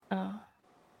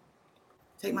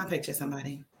Take my picture,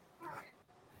 somebody.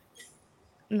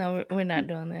 No, we're not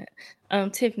doing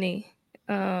that. Tiffany,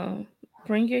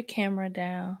 bring your camera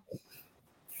down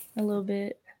a little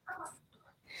bit.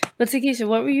 But Takesha,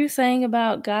 what were you saying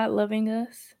about God loving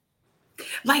us?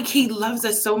 Like, he loves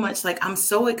us so much. Like, I'm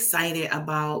so excited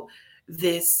about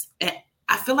this. And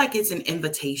I feel like it's an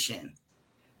invitation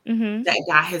Mm-hmm. that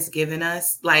God has given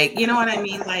us. Like, you know what I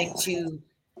mean? Like, to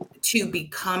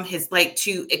become his, like,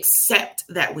 to accept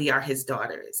that we are his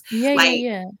daughters. Yeah, yeah, Like,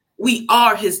 yeah. we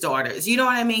are his daughters. You know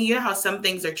what I mean? You know how some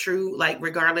things are true, like,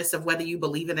 regardless of whether you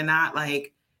believe it or not,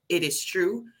 like, it is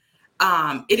true.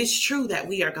 It is true that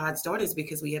we are God's daughters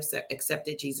because we have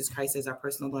accepted Jesus Christ as our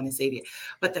personal Lord and Savior.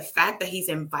 But the fact that he's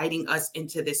inviting us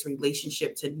into this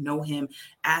relationship to know him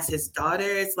as his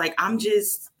daughters, like, I'm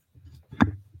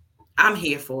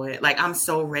here for it. Like, I'm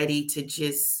so ready to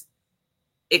just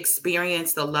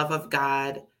experience the love of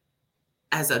God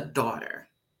as a daughter.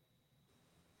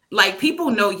 Like, people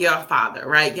know your father,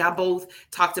 right? Y'all both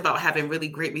talked about having really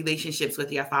great relationships with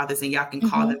your fathers, and y'all can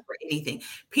call Mm-hmm. them for anything.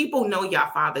 People know your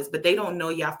fathers, but they don't know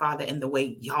your father in the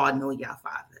way y'all know your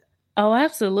father. Oh,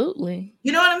 absolutely.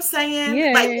 You know what I'm saying?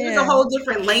 Yeah, Like, yeah, there's a yeah. whole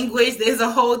different language. There's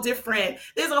a whole different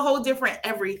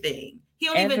everything. He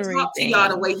don't even talk to y'all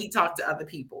the Everything. way he talked to other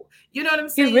people. You know what I'm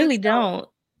You saying? really So, don't.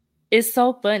 It's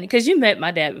so funny because you met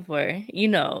my dad before,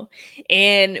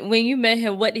 and when you met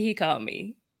him, what did he call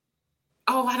me?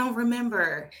 oh, I don't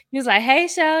remember. He was like, "Hey,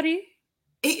 Shouty."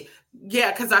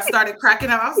 Yeah, because I started cracking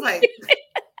up. I was like,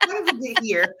 how did we get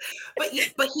here? But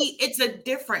it's a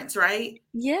difference, right? It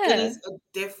Yeah. is a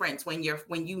difference when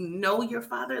you know your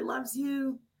father loves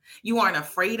you. You aren't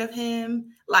afraid of him.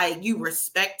 Like, you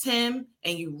respect him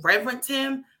and you reverence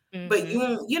him. But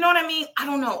Mm-hmm. you know what I mean? I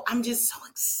don't know. I'm just so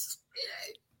excited.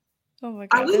 Oh my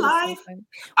Are God, we that is so live? funny.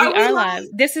 We Are we are live. live?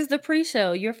 This is the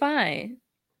pre-show. You're fine.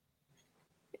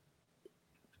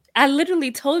 I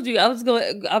literally told you I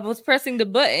was pressing the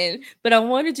button, but I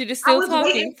wanted you to I still was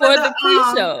waiting talking for for the the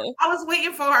pre-show. I was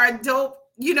waiting for our dope,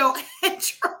 intro.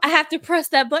 I have to press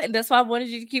that button. That's why I wanted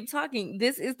you to keep talking.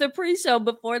 This is the pre-show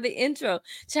before the intro.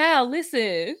 Child,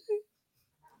 listen.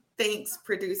 Thanks,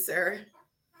 producer.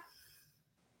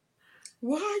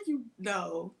 Why you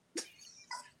no?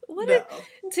 What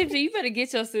No. Tiffany, you better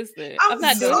get your sister. I'm I'm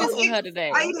not so doing this No. with her today.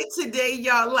 excited today,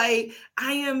 y'all. Like,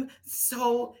 I am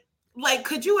so, like,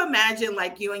 could you imagine,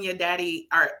 like, you and your daddy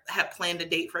have planned a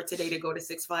date for today to go to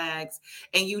Six Flags,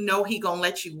 and he gonna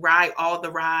let you ride all the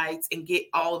rides and get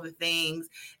all the things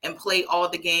and play all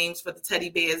the games for the teddy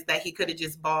bears that he could have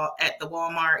just bought at the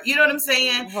Walmart. You know what I'm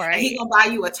saying? And he Right. gonna buy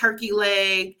you a turkey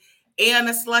leg and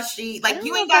a slushie. I Like, don't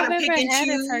you know ain't if I've gotta pick ever and had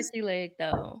a choose. turkey leg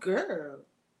though. Girl.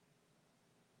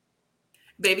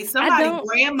 Baby, I somebody don't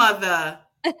grandmother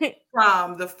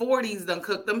from the 40s done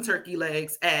cooked them turkey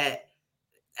legs at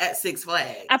Six I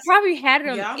Flags. probably had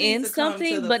them Y'all need in to come to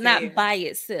something, the but not fair. by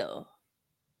itself.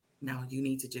 No, you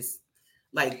need to just,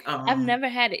 like, I've never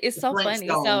had it. It's the so funny.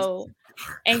 Flintstones. So,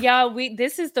 and y'all,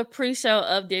 this is the pre-show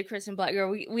of Dear Christian Black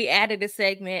Girl. We added a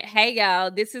segment. Hey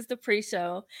y'all, this is the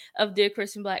pre-show of Dear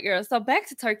Christian Black Girl. So back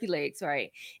to turkey legs,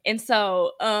 right? And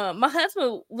so my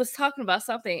husband was talking about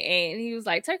something and he was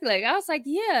like, turkey leg. I was like,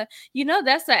 yeah,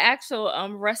 that's the actual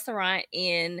restaurant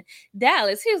in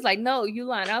Dallas. He was like, no, you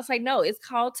lying. I was like, no, it's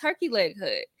called Turkey Leg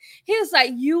Hut. He was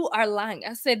like, you are lying.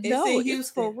 I said, It's no, in it's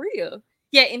for Houston. real.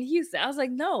 Yeah, in Houston. I was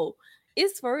like, no,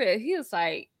 it's for real. He was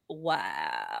like,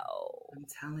 wow. I'm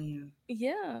telling you.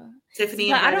 Yeah. Tiffany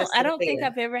But I invited don't us I to the don't think fair.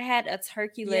 I've ever had a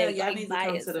turkey Yeah, leg y'all like need to by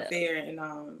come to the itself. fair,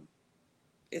 and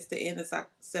it's the end of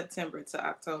September to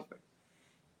October.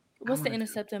 What's the wanna end of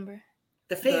come. September?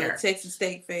 The The fair. Texas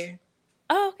State Fair.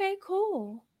 Oh, okay,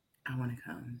 cool. I want to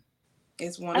come.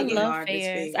 It's one I of the love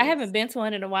largest fairs. I fairs. haven't been to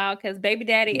one in a while because baby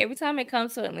daddy, every time it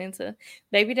comes to Atlanta,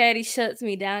 baby daddy shuts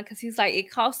me down because he's like,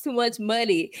 it costs too much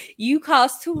money. You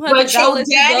cost But your $200 to go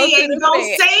daddy to ain't the gonna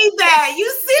fair. say that. You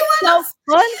see what I'm So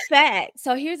fun fact.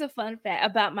 So here's a fun fact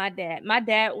about my dad. My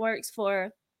dad works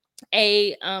for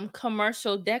a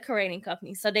commercial decorating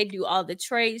company. So they do all the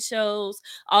trade shows,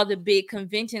 all the big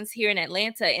conventions here in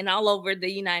Atlanta and all over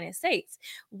the United States.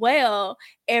 Well,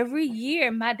 every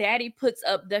year my daddy puts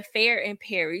up the fair in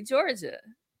Perry, Georgia.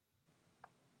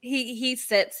 He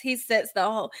sets the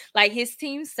whole, like, his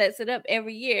team sets it up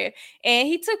every year. And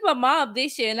he took my mom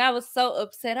this year and I was so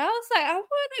upset. I was like, I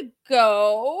want to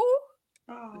go.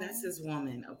 That's Oh, his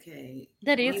woman, okay?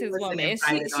 That is He his wasn't woman. And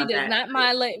invited she on does that not trip.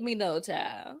 mind letting me know,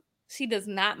 child. She does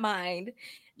not mind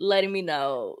letting me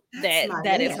know That's that my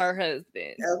that is dad. her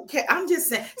husband. Okay, I'm just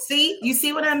saying. See, you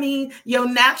see what I mean? Your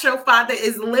natural father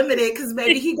is limited because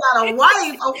maybe he got a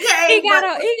wife, okay? He But got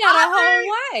a his he got a father, whole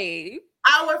wife.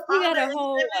 Our We got father a is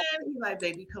whole living. He's like,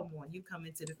 baby, come on, you come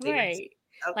into the theater. right.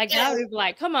 Like Okay. now we're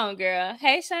like, come on, girl.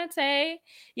 Hey, Shantae.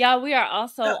 Y'all, we are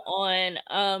also on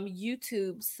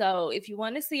YouTube. So if you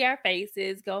want to see our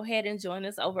faces, go ahead and join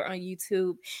us over on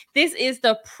YouTube. This is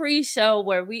the pre-show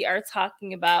where we are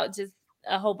talking about just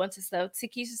a whole bunch of stuff.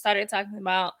 Takesha started talking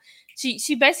about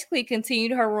she basically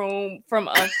continued her room from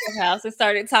House and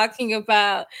started talking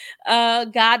about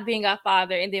God being our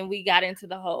father, and then we got into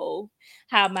the whole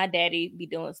how my daddy be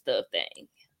doing stuff thing.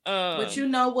 But you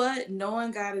know what?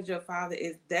 Knowing God is your father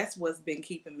that's what's been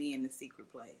keeping me in the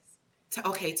secret place.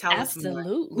 Okay, tell us more.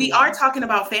 Absolutely. We are talking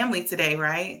about family today,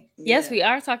 right? Yes, we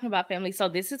are talking about family. So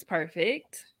this is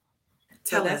perfect.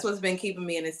 So that's what's been keeping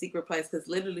me in a secret place, because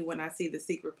literally when I see the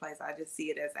secret place, I just see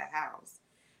it as a house.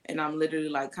 And I'm literally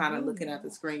like kind of looking at the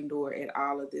screen door at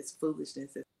all of this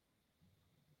foolishness.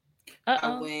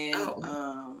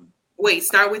 Wait,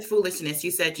 start with foolishness.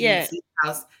 You said you see a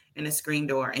house and a screen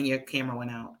door and your camera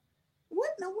went out. What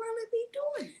in the world is he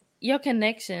doing? Your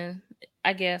connection,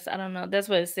 I guess. I don't know. That's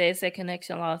what it said. It said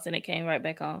connection lost and it came right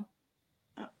back on.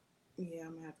 Yeah,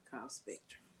 I'm gonna have to call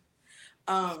Spectrum.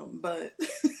 But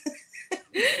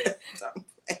because I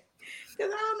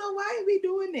don't know why it be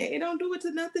doing that. It don't do it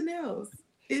to nothing else.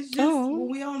 It's just when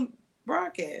we on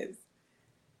broadcast.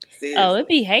 Seriously. Oh, it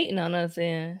be hating on us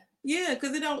then. Yeah,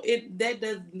 because that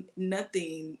does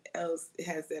nothing else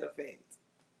has that effect.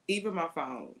 Even my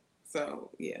phone.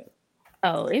 So yeah.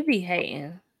 Oh, it be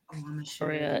hating. For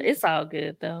real. It's all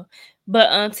good though.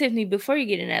 But Tiffany, before you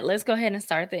get in that, let's go ahead and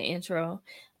start the intro.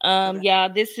 Y'all,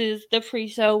 this is the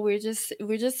pre-show. We're just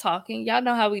talking. Y'all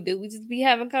know how we do. We just be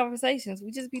having conversations.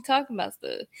 We just be talking about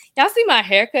stuff. Y'all see my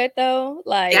haircut though?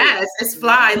 Like, yes, it's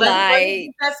fly.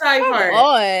 Like, that side part.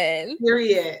 On.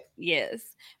 Period. Yes.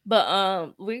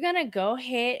 But we're gonna go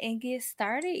ahead and get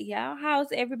started, y'all.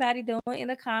 How's everybody doing in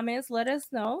the comments? Let us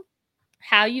know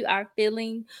how you are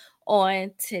feeling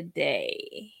on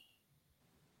today.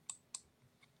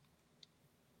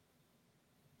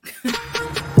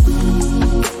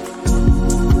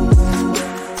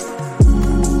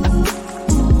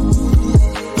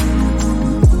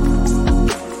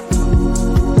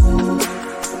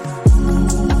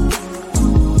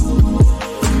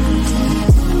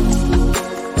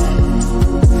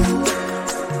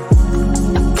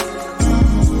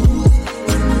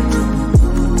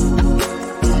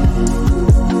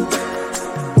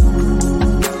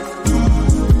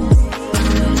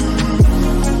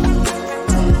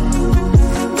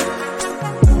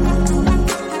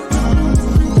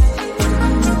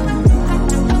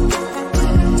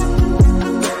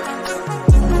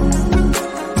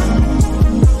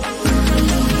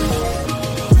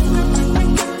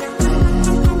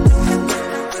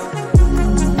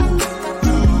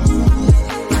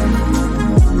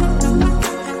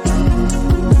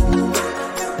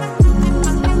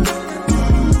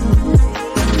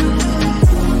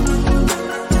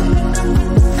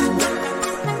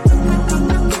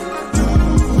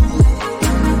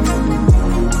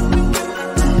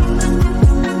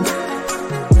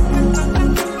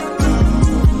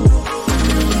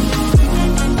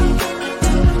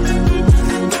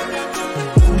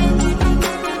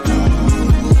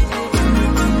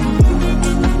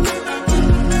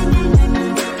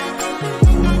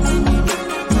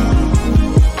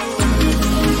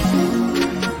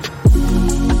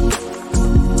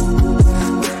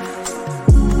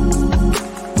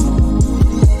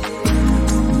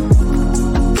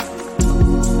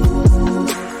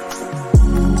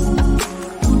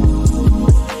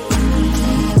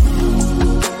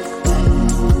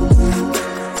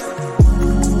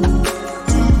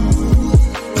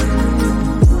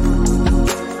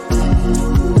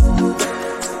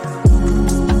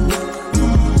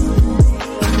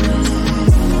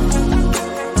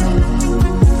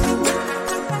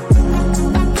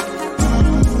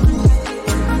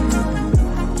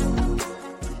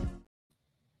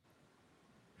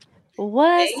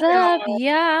 What's up,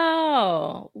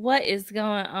 y'all? What is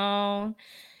going on?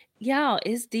 Y'all,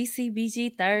 it's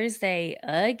DCBG Thursday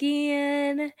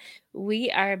again. We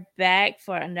are back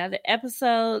for another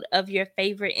episode of your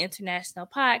favorite international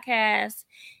podcast,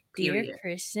 Dear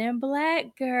Christian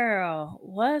Black Girl.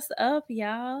 What's up,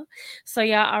 y'all? So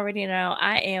y'all already know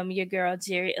I am your girl,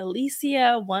 Jerry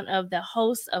Alicia, one of the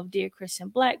hosts of Dear Christian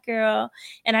Black Girl.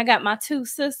 And I got my two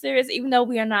sisters. Even though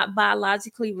we are not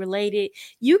biologically related,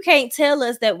 you can't tell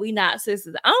us that we not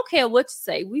sisters. I don't care what you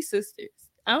say. We sisters.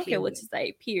 I don't care what you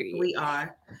say, period. We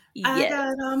are. Yes. I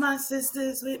got all my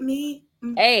sisters with me.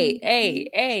 Hey.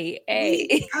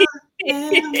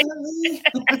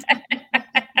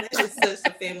 That is such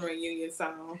a family reunion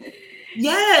song.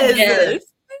 Yes.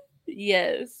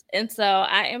 Yes. And so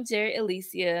I am Jerry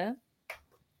Alicia.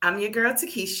 I'm your girl,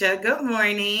 Takesha. Good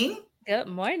morning. Good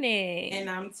morning. And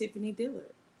I'm Tiffany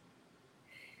Dillard.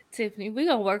 Tiffany, we're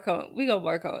gonna work on it. We're gonna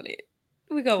work on it.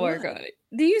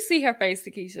 Do you see her face,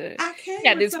 Takesha? I can't.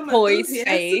 Got this poised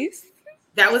face.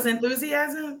 That was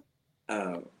enthusiasm?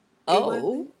 Oh.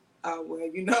 Oh. Oh, well,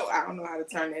 I don't know how to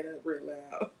turn that up real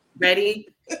loud. Ready?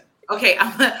 Okay,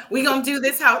 we gonna do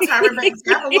this how Tyra Banks.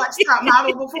 You ever watched Top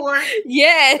Model before?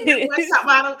 Yeah. Top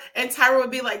Model, and Tyra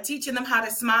would be like teaching them how to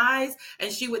smize,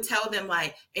 and she would tell them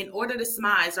like, in order to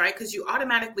smize, right? Because you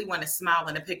automatically want to smile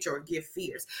in a picture or give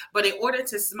fears, but in order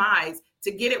to smize,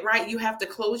 to get it right, you have to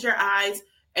close your eyes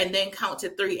and then count to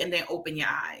 3 and then open your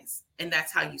eyes. And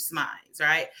that's how you smize,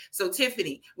 right? So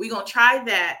Tiffany, we're going to try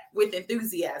that with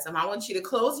enthusiasm. I want you to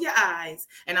close your eyes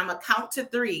and I'm going to count to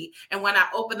 3. And when I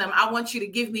open them, I want you to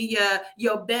give me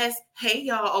your best, hey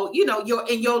y'all,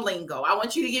 in your lingo. I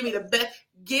want you to give me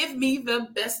the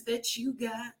best that you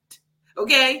got.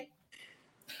 Okay?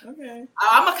 Okay.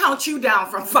 I'm gonna count you down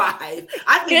from 5.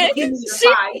 I think you need a 5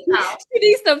 now. She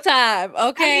needs some time,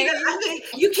 okay? I think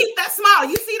you keep that smile.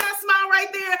 You see that smile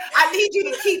right there? I need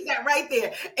you to keep that right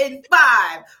there. In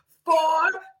 5, 4,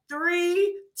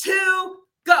 3, 2,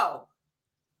 go.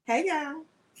 Hey, y'all.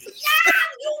 Yeah,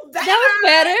 you better. That was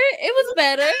better. It was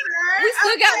better. We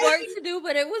still got work to do,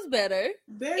 but it was better.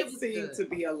 That seemed to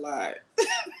be a lot.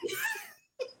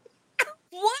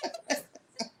 What?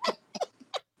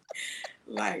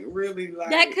 Like, really, like.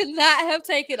 That could not have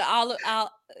taken all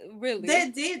out, really.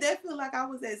 That did. That feel like I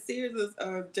was at Sears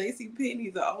of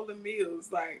JCPenney's or Ola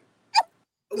Mills. Like,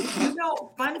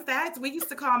 fun fact, we used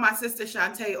to call my sister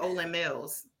Shantae Olin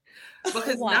Mills.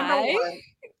 Because Why? number one,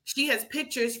 she has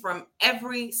pictures from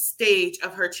every stage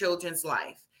of her children's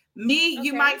life.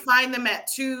 You might find them at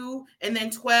 2 and then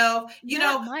 12.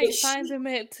 Find them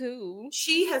at 2.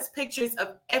 She has pictures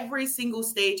of every single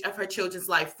stage of her children's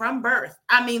life from birth.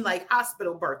 I mean, like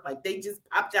hospital birth, like they just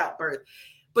popped out birth.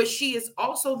 But she is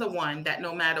also the one that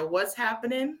no matter what's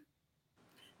happening,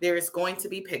 there is going to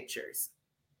be pictures.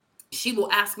 She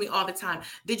will ask me all the time,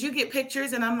 did you get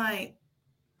pictures? And I'm like,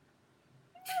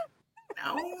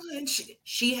 no. And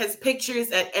she has pictures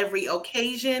at every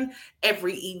occasion,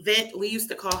 every event. We used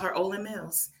to call her Olin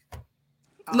Mills.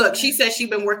 Look, she says she's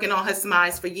been working on her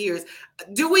smize for years.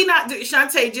 Do we not do,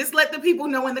 Shantae, just let the people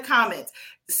know in the comments.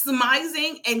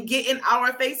 Smizing and getting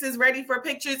our faces ready for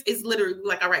pictures is literally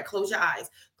like, all right, close your eyes.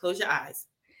 Close your eyes.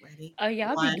 Ready? Oh,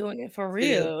 y'all 1, be doing it for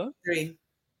real. 2, 3.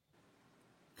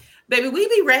 Baby, we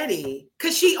be ready.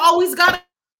 Because she always got it.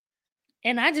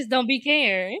 And I just don't be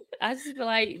caring. I just feel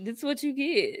like this is what you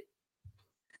get.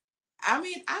 I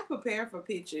mean, I prepare for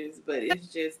pictures, but it's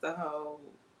just the whole,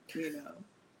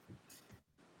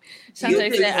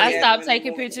 Shantae said, I stopped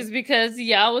taking pictures because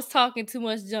y'all was talking too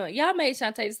much junk. Y'all made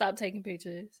Shantae stop taking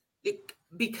pictures.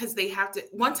 Because they have to.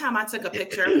 One time I took a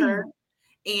picture of her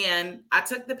and I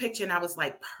took the picture and I was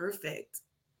like, perfect.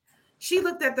 She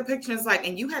looked at the picture and was like,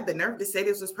 and you had the nerve to say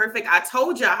this was perfect. I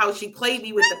told y'all how she played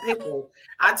me with the pickle.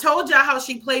 I took a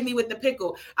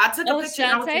picture.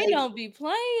 Shantae don't be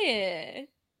playing.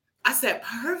 I said,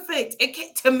 perfect.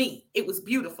 To me, it was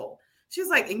beautiful. She was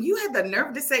like, and you had the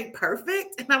nerve to say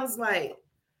perfect? And I was like,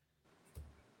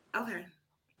 okay.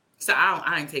 So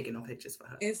I ain't taking no pictures for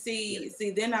her. And see,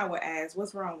 then I would ask,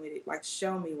 what's wrong with it? Like,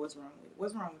 show me what's wrong with it.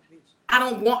 What's wrong with the picture? I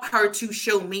don't want her to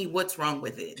show me what's wrong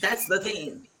with it. That's the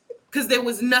thing. Because there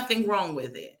was nothing wrong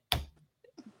with it.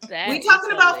 We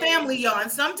talking about family, y'all.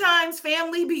 And sometimes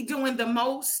family be doing the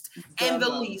most and the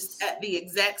least at the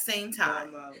exact same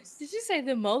time. Did you say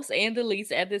the most and the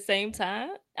least at the same time?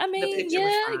 I mean,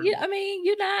 yeah. I mean,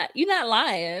 you're not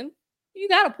lying. You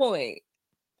got a point.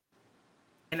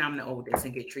 And I'm the oldest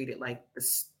and get treated like the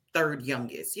third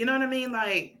youngest. You know what I mean?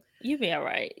 Like, you be all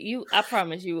right. I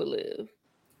promise you will live.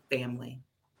 Family.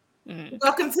 Mm-hmm.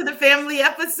 Welcome to the family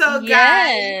episode, guys.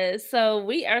 Yes. So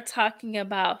we are talking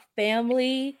about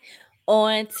family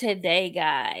on today,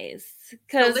 guys.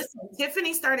 So listen,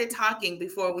 Tiffany started talking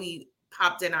before we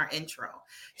popped in our intro.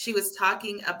 She was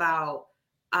talking about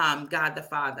God the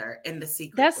Father and the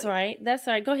secret. That's right.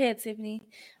 Go ahead, Tiffany.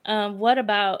 What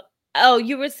about? Oh,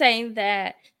 you were saying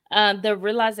that the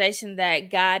realization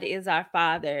that God is our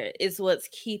Father is what's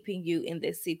keeping you in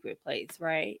this secret place,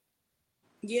 right?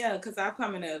 Yeah, because I've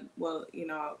come into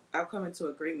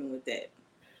agreement with that.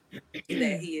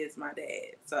 That he is my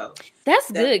dad. So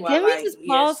that's good. Can we just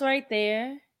pause right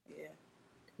there? Yeah.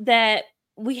 That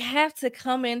we have to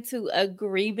come into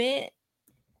agreement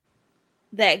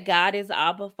that God is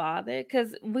Abba Father,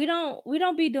 because we don't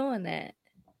be doing that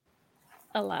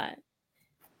a lot.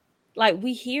 Like,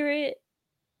 we hear it,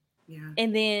 Yeah.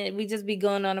 And then we just be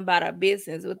going on about our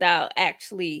business without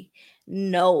actually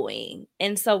knowing.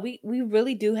 And so we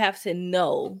really do have to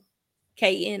know.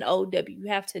 KNOW. You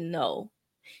have to know.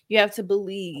 You have to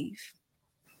believe.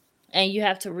 And you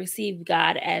have to receive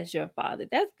God as your father.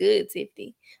 That's good,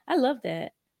 Tiffany. I love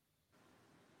that.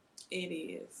 It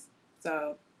is.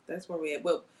 So that's where we at.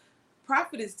 Well,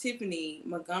 Prophetess Tiffany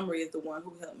Montgomery is the one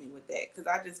who helped me with that, because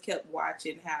I just kept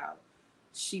watching how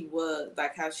she was,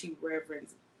 like how she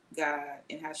reverenced God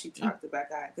and how she talked about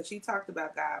God. Because she talked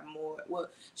about God more. Well,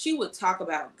 she would talk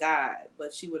about God,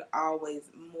 but she would always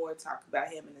more talk about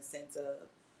him in the sense of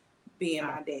being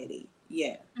my daddy.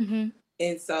 Yeah. Mm-hmm.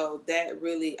 And so that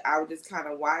really, I was just kind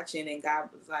of watching, and God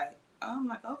was like, oh, I'm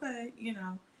like, okay, you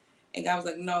know. And God was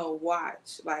like, no,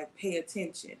 watch, like, pay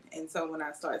attention. And so when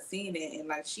I started seeing it, and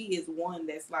like, she is one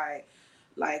that's like,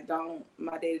 don't,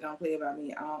 my daddy don't play about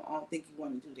me. I don't think you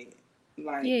want to do that.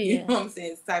 Like, you Yeah. know what I'm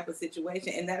saying? It's type of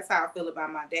situation. And that's how I feel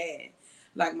about my dad.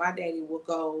 Like, my daddy will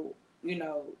go, you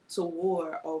know, to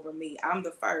war over me. I'm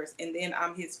the first. And then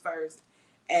I'm his first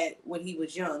at when he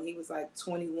was young. He was like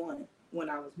 21 when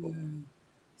I was born. Mm.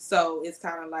 So it's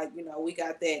kind of like, you know, we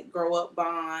got that grow up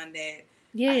bond that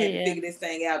I had to figure this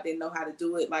thing out, didn't know how to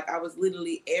do it. Like, I was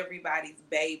literally everybody's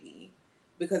baby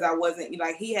because I wasn't,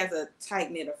 like, he has a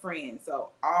tight knit of friends. So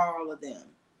all of them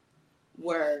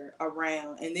were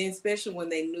around. And then especially when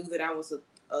they knew that I was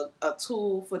a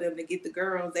tool for them to get the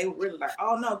girls, they were really like,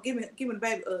 oh no, give me the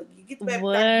baby, you get the baby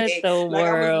back. The Like, I was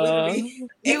world? literally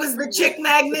He was the chick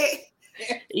magnet.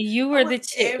 You were the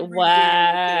chick.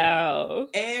 Wow.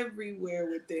 Everywhere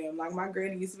with them. Like, my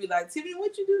granny used to be like, Tiffany,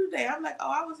 what you do today? I'm like,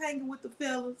 oh, I was hanging with the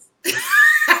fellas.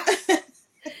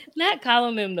 Not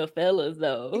calling them the fellas,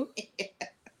 though.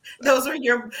 Those are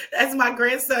your, as my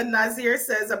grandson Nazir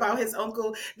says about his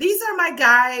uncle, these are my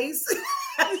guys.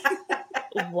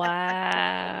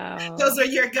 Wow. Those are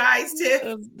your guys,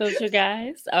 Tiff. Those are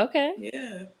guys? Okay.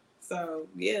 Yeah. So,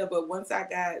 yeah, but once I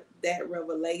got that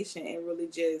revelation and really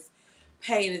just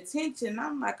paid attention,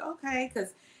 I'm like, okay,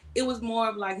 because it was more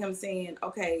of like him saying,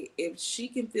 okay, if she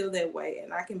can feel that way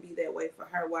and I can be that way for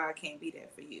her, why I can't be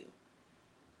that for you?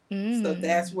 So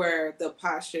that's where the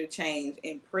posture changed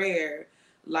in prayer.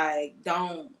 Like,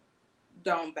 don't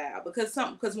bow,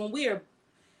 because when we are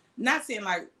not saying,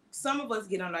 like, some of us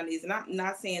get on our knees, and I'm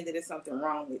not saying that there's something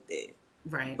wrong with it,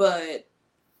 right? But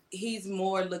he's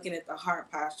more looking at the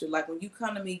heart posture. Like, when you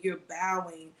come to me, you're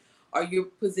bowing, or you're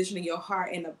positioning your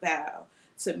heart in a bow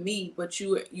to me, but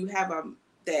you have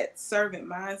that servant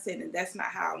mindset, and that's not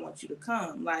how I want you to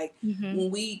come. Like,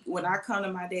 when I come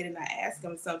to my dad and I ask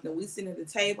him something, we sit at the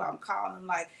table, I'm calling him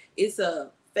like it's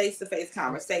a face-to-face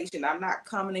conversation. I'm not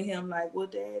coming to him like, well,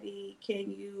 daddy, can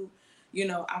you,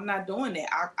 I'm not doing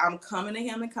that. I'm coming to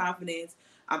him in confidence.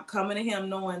 I'm coming to him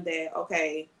knowing that,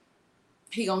 okay,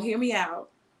 he gonna hear me out,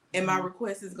 and my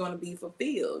request is gonna be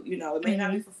fulfilled. It may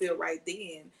not be fulfilled right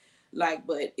then, like,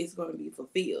 but it's gonna be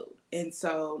fulfilled. And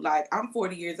so, like, I'm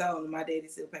 40 years old, and my daddy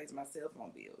still pays my cell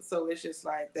phone bill. So it's just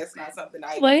like, that's not something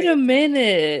I. Wait a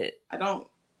minute. I don't,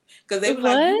 because they were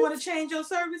like, you want to change your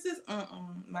services?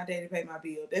 My daddy paid my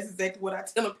bill. That's exactly what I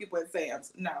tell people at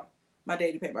Sam's. No, my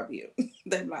daddy paid my bill.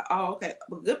 They're like, oh, okay,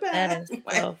 well, goodbye. That is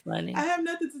so funny. I have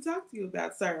nothing to talk to you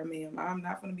about, sir, ma'am. I'm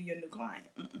not going to be your new client.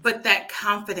 But that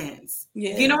confidence,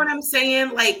 you know what I'm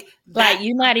saying? Like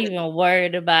you're not even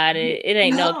worried about it. It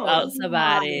ain't no thoughts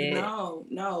about it.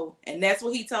 No. And that's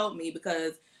what he told me,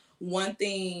 because one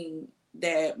thing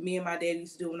that me and my dad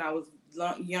used to do when I was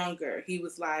younger, he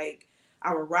was like,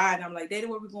 I would ride, and I'm like, Daddy,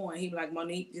 where we going? He'd be like,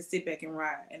 Monique, just sit back and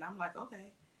ride. And I'm like,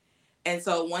 okay. And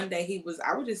so one day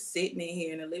I was just sitting in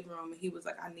here in the living room, and he was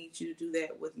like, I need you to do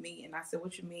that with me. And I said,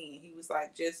 what you mean? He was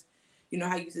like, just,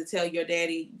 how you used to tell your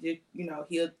daddy,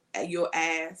 you'll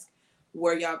ask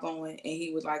where y'all going, and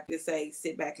he would like to say,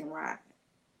 sit back and ride.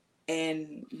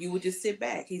 And you would just sit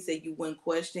back. He said you wouldn't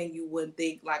question, you wouldn't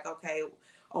think like, okay,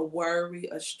 a worry,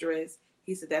 a stress.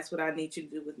 He said, that's what I need you to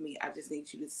do with me. I just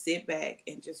need you to sit back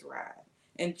and just ride,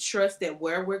 and trust that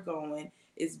where we're going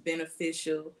is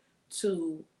beneficial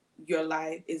to your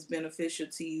life, is beneficial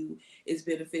to you, is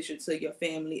beneficial to your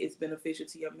family, is beneficial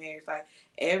to your marriage. Like,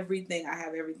 everything, I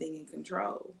have everything in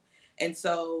control. And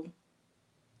so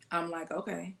I'm like,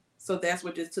 okay. So that's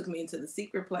what just took me into the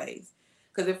secret place.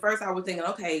 Because at first I was thinking,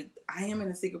 okay, I am in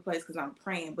a secret place because I'm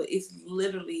praying, but it's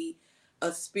literally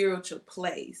a spiritual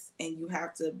place, and you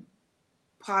have to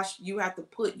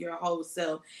put your whole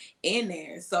self in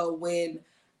there. So when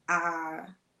I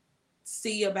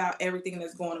see about everything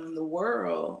that's going on in the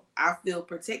world, I feel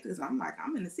protected, because I'm like,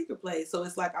 I'm in a secret place. So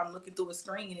it's like I'm looking through a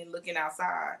screen and looking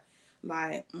outside,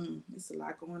 like, it's a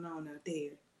lot going on out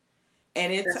there.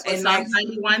 And it's That's what and Psalm like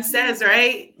 91 says,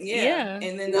 right? Yeah.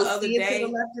 And then You'll the other see it to day the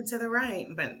left and to the right,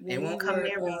 but it won't come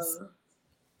near me.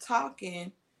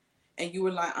 Talking, and you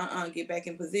were like, get back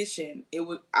in position.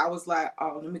 I was like,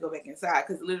 oh, let me go back inside,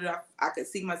 because literally I could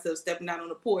see myself stepping out on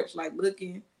the porch, like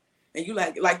looking, and you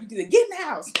like you did, get in the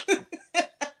house.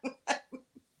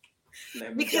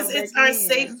 Because it's our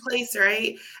safe place,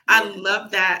 right? Yeah. I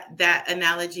love that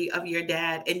analogy of your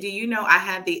dad. And do you know I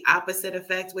had the opposite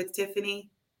effect with Tiffany?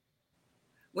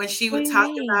 When she would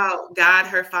talk about God,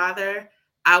 her father,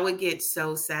 I would get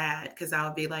so sad because I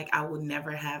would be like, I will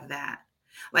never have that.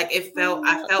 Like I felt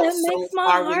so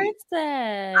far removed.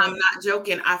 I'm not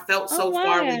joking. I felt so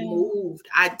far removed.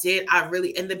 I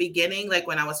really, in the beginning, like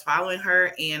when I was following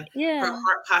her, and her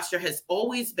heart posture has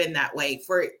always been that way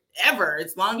forever,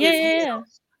 as long as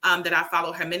that I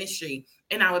follow her ministry.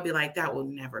 And I would be like, that will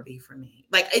never be for me.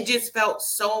 Like, it just felt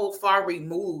so far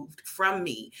removed from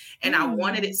me. And I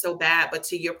wanted it so bad. But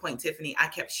to your point, Tiffany, I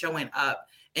kept showing up.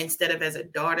 Instead of as a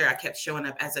daughter, I kept showing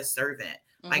up as a servant.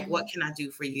 Like, what can I do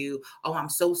for you? Oh, I'm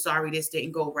so sorry this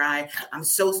didn't go right. I'm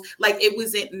so, like, it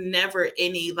wasn't never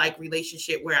any like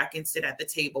relationship where I can sit at the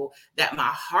table that my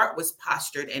heart was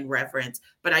postured in reverence,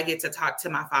 but I get to talk to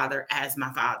my father as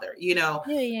my father, you know?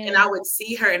 And I would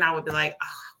see her and I would be like, oh,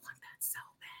 I want that so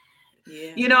bad.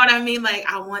 Yeah. You know what I mean?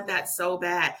 Like, I want that so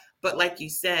bad. But like you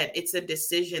said, it's a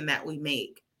decision that we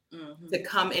make to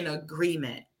come in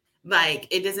agreement. Like,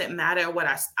 it doesn't matter what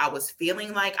I was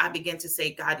feeling like. I begin to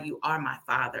say, God, you are my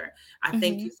father. I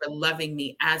thank you for loving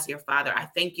me as your father. I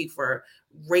thank you for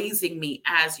raising me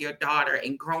as your daughter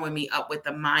and growing me up with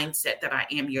the mindset that I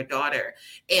am your daughter.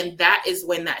 And that is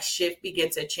when that shift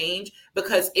began to change,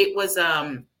 because it was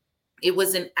an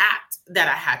act that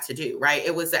I had to do, right?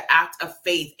 It was an act of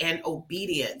faith and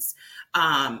obedience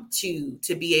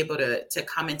to be able to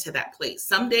come into that place.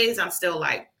 Some days I'm still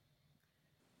like,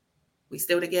 we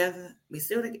still together?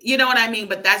 You know what I mean?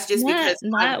 But that's just because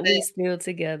we still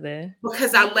together.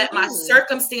 Because I let my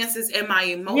circumstances and my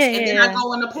emotions, and then I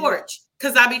go on the porch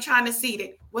because I be trying to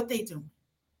see what they doing.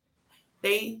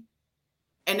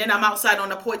 And then I'm outside on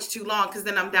the porch too long because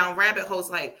then I'm down rabbit holes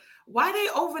like, why they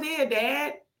over there,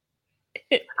 Dad?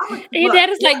 Your dad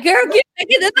is like, girl, get back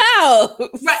in the house.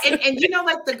 Right. And you know,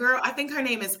 like the girl, I think her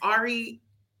name is Ari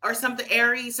or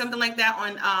something, something like that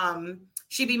on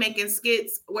she be making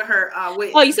skits with her with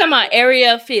you talking about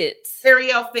Ariel Fitz.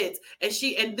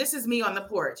 And this is me on the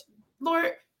porch.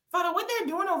 Lord, Father, what they're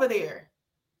doing over there?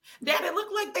 Dad, it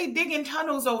looked like they digging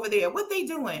tunnels over there. What they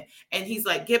doing? And he's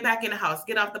like, get back in the house,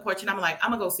 get off the porch. And I'm like,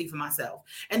 I'm gonna go see for myself.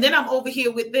 And then I'm over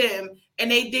here with them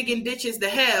and they digging ditches to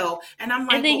hell. And I'm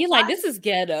like, and then you're like, this is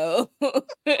ghetto. But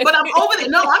I'm over there.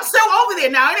 No, I'm still over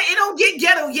there now. It don't get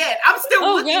ghetto yet. I'm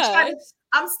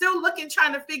still looking,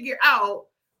 trying to figure out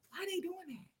why they doing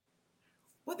that?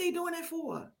 What they doing it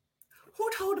for? Who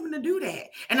told them to do that?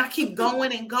 And I keep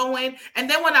going and going. And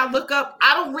then when I look up,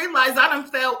 I don't realize I done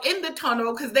fell in the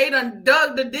tunnel because they done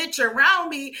dug the ditch around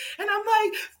me. And I'm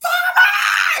like,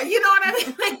 Father! You know what I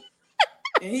mean? Like,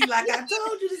 and he's like, I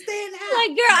told you to stay in the house. Like,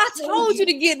 girl, I told you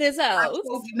to get in this house.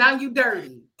 Now you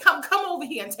dirty. Come over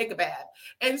here and take a bath.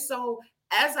 And so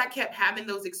as I kept having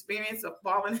those experiences of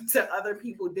falling into other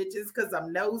people's ditches because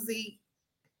I'm nosy,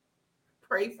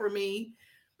 pray for me.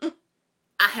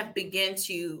 I have begun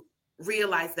to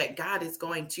realize that God is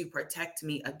going to protect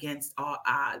me against all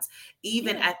odds,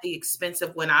 even at the expense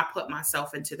of when I put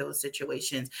myself into those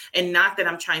situations. And not that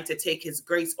I'm trying to take his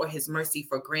grace or his mercy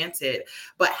for granted,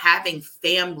 but having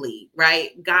family,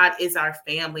 right? God is our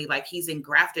family. Like, he's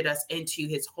engrafted us into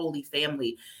his holy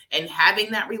family. And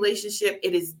having that relationship,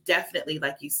 it is definitely,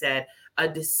 like you said, a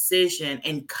decision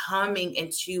and coming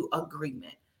into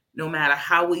agreement, no matter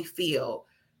how we feel.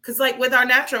 Because like with our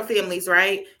natural families,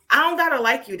 right? I don't gotta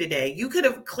like you today. You could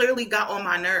have clearly got on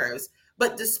my nerves.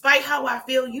 But despite how I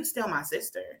feel, you still my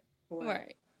sister.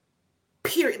 Right.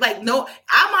 Period. Like, no,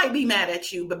 I might be mad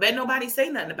at you, but bet nobody say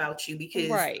nothing about you because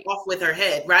off with her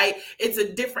head, right? It's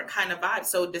a different kind of vibe.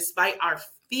 So despite our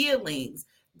feelings,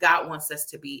 God wants us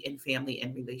to be in family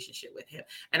and relationship with him.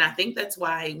 And I think that's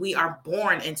why we are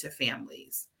born into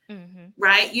families,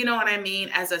 right? You know what I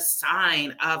mean? As a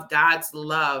sign of God's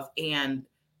love and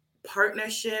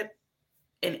partnership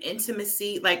and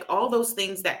intimacy, like all those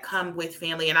things that come with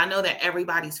family. And I know that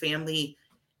everybody's family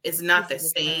is not the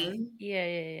same.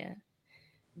 Yeah.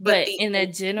 But in a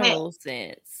general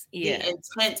sense, the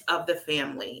intent of the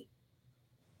family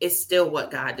is still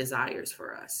what God desires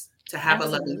for us. To have a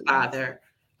loving father,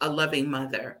 a loving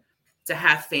mother, to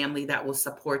have family that will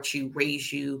support you,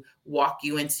 raise you, walk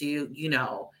you into, you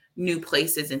know, new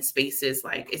places and spaces.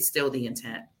 Like, it's still the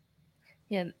intent.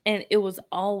 Yeah, and it was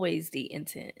always the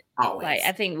intent. Like, I Always.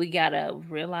 think we gotta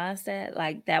realize that,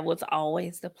 like, that was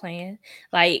always the plan.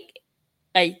 Like,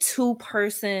 a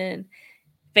two-person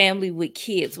family with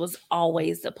kids was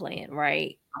always the plan,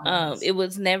 right? Always. It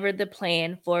was never the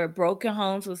plan for broken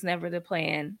homes, was never the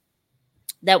plan.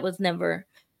 That was never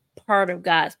part of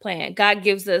God's plan. God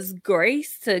gives us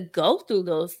grace to go through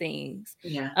those things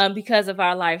Yeah. because of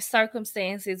our life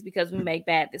circumstances, because we make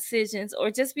bad decisions,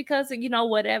 or just because of,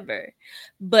 whatever.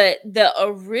 But the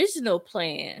original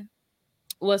plan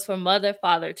was for mother,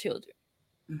 father, children.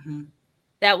 Mm-hmm.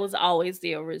 That was always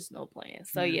the original plan.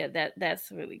 So Yeah. yeah,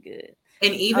 that's really good.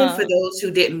 And even for Um, those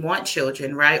who didn't want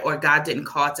children, right? Or God didn't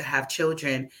call to have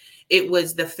children, it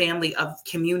was the family of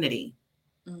community.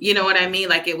 You know what I mean?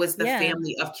 Like it was the yeah.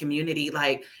 family of community.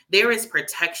 Like there is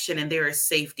protection and there is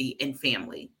safety in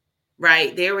family,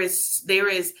 right? There is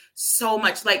so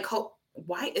much like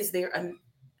why is there a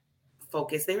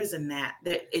focus? There is a gnat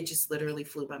that it just literally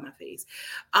flew by my face.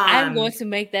 I'm going to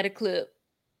make that a clip.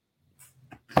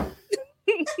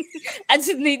 I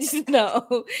just need you to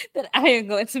know that I am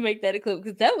going to make that a clip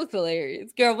because that was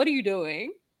hilarious. Girl, what are you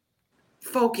doing?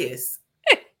 Focus.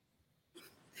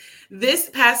 This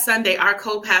past Sunday, our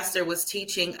co-pastor was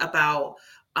teaching about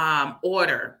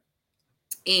order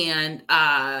and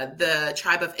the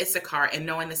tribe of Issachar and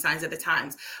knowing the signs of the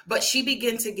times. But she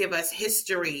began to give us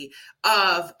history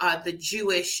of the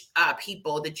Jewish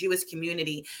people, the Jewish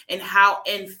community, and how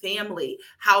in family,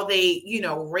 how they,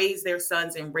 raise their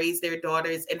sons and raise their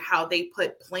daughters, and how they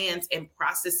put plans and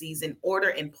processes and order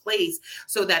in place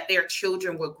so that their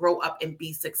children will grow up and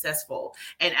be successful.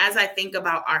 And as I think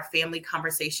about our family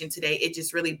conversation today, it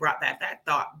just really brought that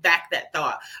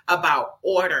thought about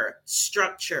order,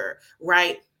 structure, right?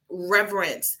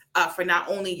 Reverence for not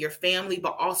only your family,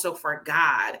 but also for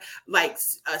God, like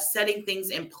setting things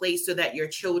in place so that your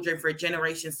children for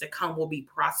generations to come will be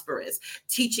prosperous,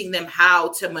 teaching them how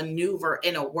to maneuver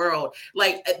in a world.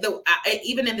 Like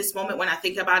even in this moment, when I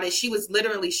think about it, she was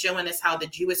literally showing us how the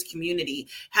Jewish community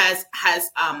has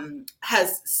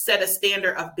set a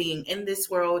standard of being in this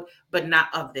world, but not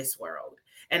of this world.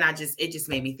 And it just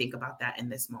made me think about that in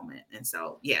this moment. And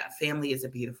so, yeah, family is a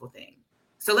beautiful thing.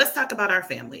 So let's talk about our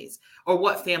families, or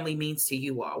what family means to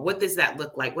you all. What does that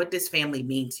look like? What does family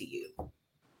mean to you?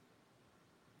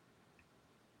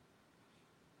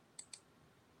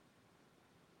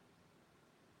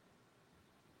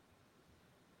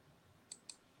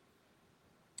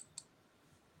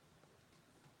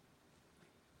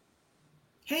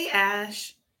 Hey,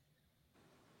 Ash.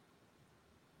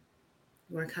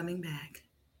 We're coming back.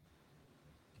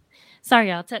 Sorry,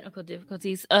 y'all. Technical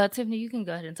difficulties. Tiffany, you can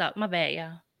go ahead and talk. My bad,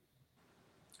 y'all.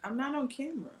 I'm not on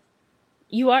camera.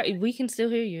 You are. We can still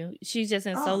hear you. She's just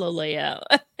in solo layout.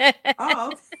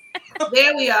 Oh,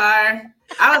 there we are.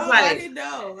 I was like, I didn't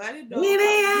know.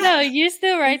 No, you're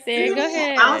still right there. Go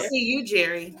ahead. I don't see you,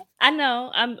 Jerry. I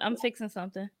know. I'm fixing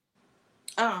something.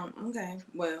 Okay.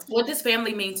 Well, what does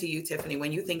family mean to you, Tiffany?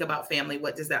 When you think about family,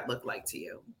 what does that look like to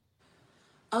you?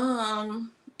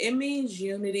 It means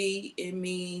unity. It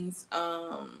means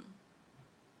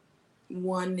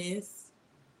oneness,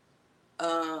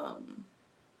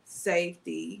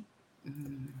 safety.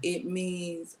 Mm-hmm. It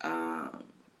means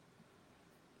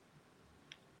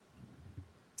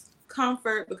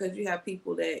comfort, because you have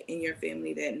people that in your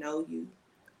family that know you,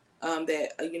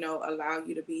 that allow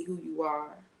you to be who you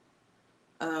are.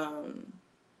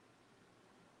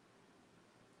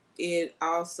 It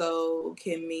also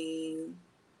can mean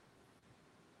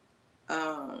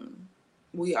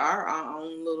we are our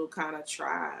own little kind of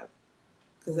tribe,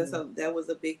 because that was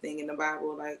a big thing in the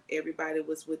Bible. Like everybody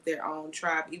was with their own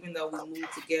tribe. Even though we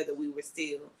moved together, we were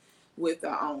still with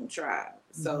our own tribe.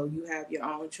 Mm-hmm. So you have your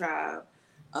own tribe,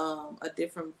 a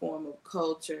different form of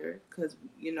culture, because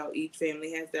each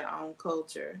family has their own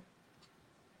culture.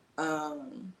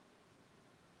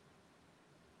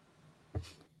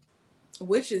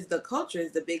 Which is the culture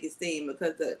is the biggest thing,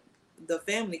 because the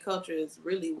family culture is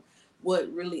really what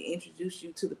really introduced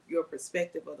you to your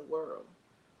perspective of the world.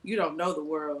 You don't know the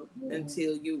world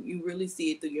until you really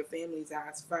see it through your family's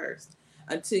eyes first,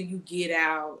 until you get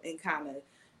out and kind of,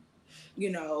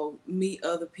 meet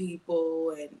other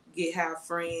people and have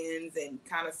friends and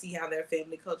kind of see how their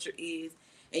family culture is.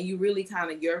 And you really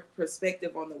kind of, your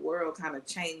perspective on the world kind of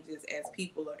changes as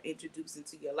people are introduced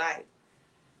into your life.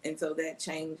 And so that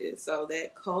changes. So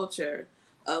that culture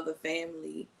of the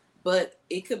family, but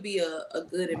it could be a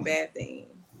good and bad thing.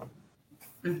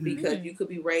 Mm-hmm. Because you could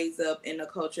be raised up in a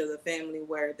culture of the family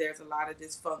where there's a lot of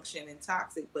dysfunction and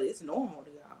toxic, but it's normal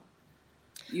to y'all.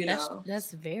 You know,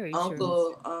 that's very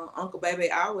true. Uncle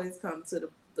Baby always come to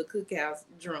the cookhouse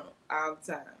drunk all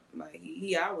the time. Like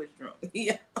he always drunk.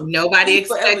 Nobody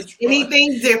expects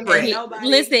anything different.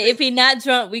 Listen, if he not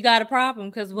drunk, we got a problem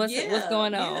because what's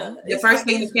going on? The first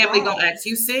thing the family gonna ask,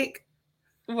 you sick?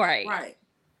 Right.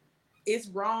 It's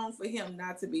wrong for him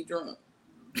not to be drunk,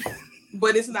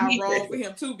 but it's not wrong for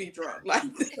him to be drunk. Like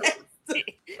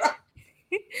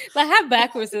how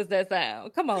backwards does that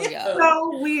sound? Come on, y'all.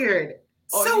 So weird.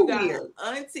 So weird.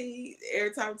 Auntie,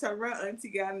 every time I turn around, Auntie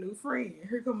got a new friend.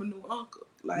 Here come a new uncle.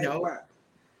 Like, nope.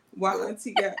 Why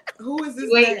Auntie got? Who is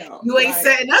this now? You ain't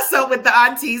setting us up with the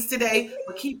aunties today.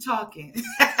 But keep talking.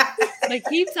 But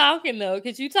keep talking though,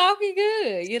 because you talking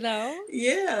good, you know.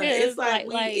 Yeah, it's like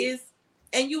it's,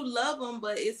 and you love them,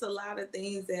 but it's a lot of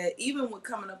things that even when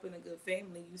coming up in a good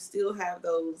family, you still have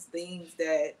those things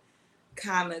that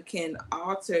kind of can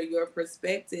alter your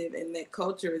perspective, and that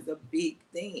culture is a big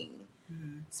thing.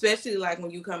 Especially like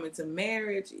when you come into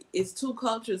marriage, it's two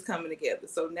cultures coming together.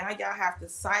 So now y'all have to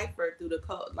cipher through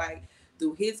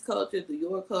through his culture, through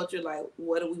your culture, like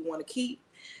what do we want to keep?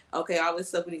 Okay, all this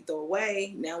stuff we need to throw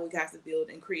away. Now we got to build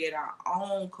and create our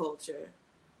own culture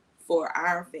for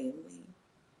our family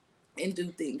and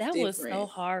do things that different. Was so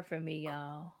hard for me,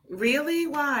 y'all. Really?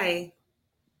 Why?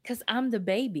 Because I'm the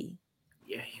baby.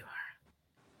 Yeah, you are.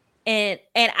 And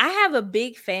I have a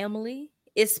big family,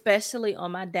 especially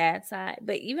on my dad's side,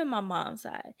 but even my mom's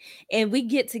side. And we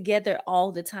get together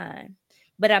all the time.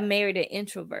 But I married an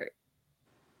introvert.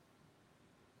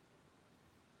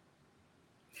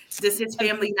 Does his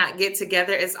family not get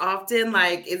together as often?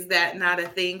 Like, is that not a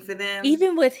thing for them?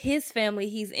 Even with his family,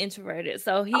 he's introverted.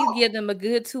 So he'll give them a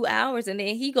good 2 hours. And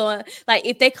then he going, like,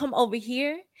 if they come over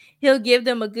here, he'll give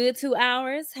them a good 2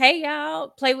 hours. Hey, y'all,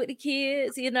 play with the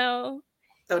kids, you know.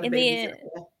 And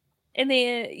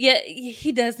then, yeah,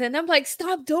 he does that. And I'm like,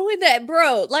 stop doing that,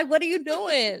 bro. Like, what are you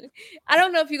doing? I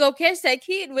don't know if you're going to catch that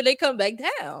kid when they come back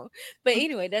down. But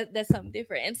anyway, that's something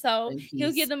different. And so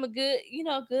he'll give them a good 2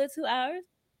 hours.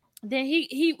 Then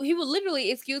he will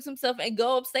literally excuse himself and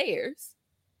go upstairs.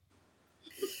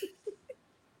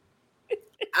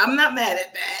 I'm not mad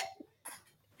at that.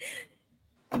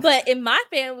 But in my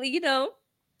family, you know,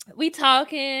 we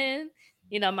talking,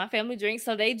 you know, my family drinks,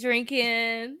 so they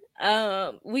drinking,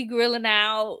 we grilling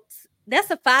out. That's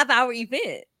a 5-hour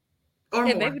event. Or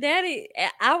and more. Baby daddy,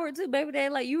 an hour or two, baby daddy,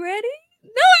 like, you ready? No,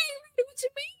 I ain't ready. What you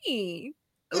mean?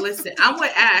 Listen, I'm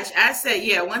with Ash. I said,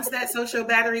 yeah, once that social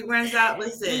battery runs out,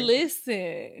 listen.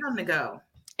 Time to go.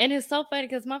 And it's so funny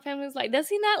because my family's like, does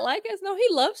he not like us? No, he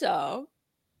loves y'all.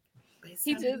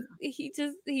 He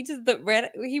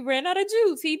ran out of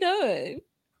juice. He done.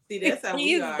 See, that's how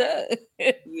we are.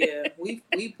 Yeah,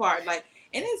 we part like,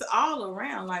 and it's all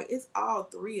around. Like, it's all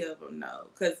three of them, though.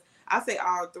 Because I say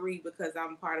all three because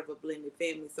I'm part of a blended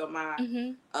family. So my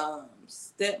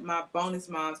my bonus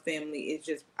mom's family is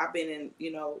just, I've been in,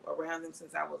 you know, around them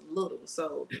since I was little.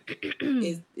 So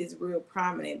it's real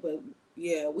prominent. But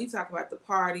yeah, we talk about the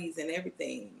parties and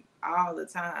everything all the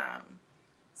time.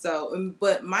 So,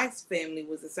 but Mike's family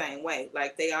was the same way.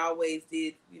 Like, they always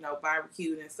did, you know,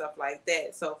 barbecue and stuff like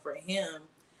that. So for him,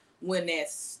 when that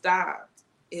stopped,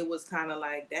 it was kind of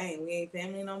like, dang, we ain't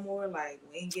family no more. Like,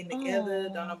 we ain't getting together.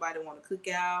 Don't nobody want to cook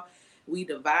out. We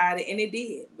divided. And it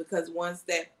did. Because once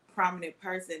that prominent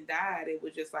person died, it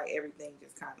was just like everything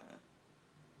just kind of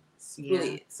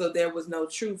split. Yeah. So there was no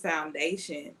true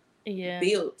foundation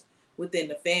built within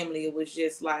the family. It was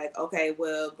just like, okay,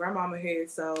 well, grandmama here,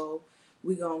 so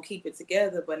we gonna keep it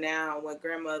together. But now when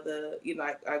grandmother, you know,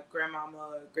 like our grandmama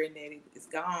or granddaddy is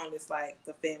gone, it's like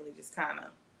the family just kind of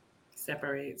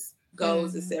separates,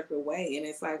 goes a separate way. And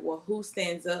it's like, well, who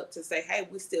stands up to say, hey,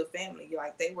 we're still family?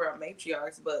 Like, they were our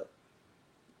matriarchs, but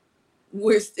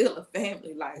we're still a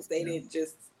family. Like, they didn't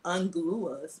just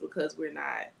unglue us because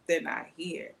they're not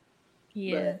here.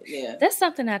 Yeah. But, yeah, that's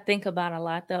something I think about a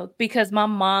lot, though, because my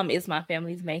mom is my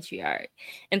family's matriarch.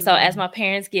 And so as my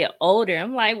parents get older,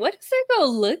 I'm like, what is that going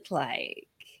to look like?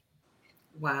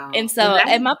 Wow. And so,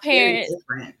 and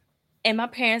my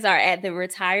parents are at the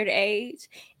retired age.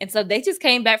 And so they just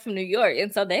came back from New York.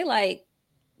 And so they like,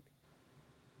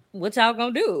 what y'all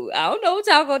gonna do? I don't know what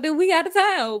y'all gonna do. We out of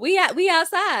town. We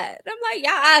outside. I'm like,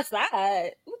 y'all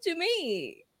outside? What you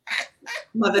mean?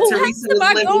 Mother Teresa was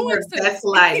living her best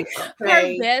life.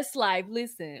 Okay? Her best life.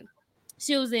 Listen,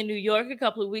 she was in New York a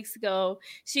couple of weeks ago.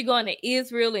 She going to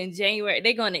Israel in January.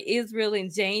 They going to Israel in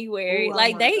January. Ooh,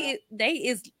 like they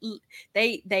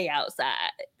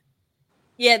outside.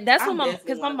 Yeah, that's what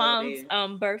because my mom's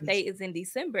birthday is in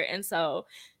December, and so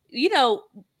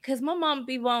because my mom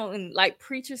be wanting like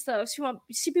preacher stuff.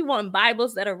 She be wanting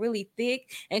Bibles that are really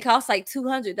thick and cost like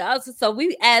 $200. So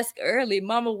we ask early,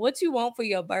 Mama, what you want for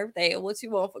your birthday and what you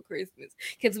want for Christmas?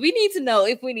 Because we need to know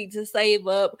if we need to save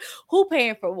up, who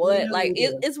paying for what. Like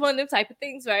it's one of them type of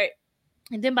things, right?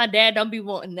 And then my dad don't be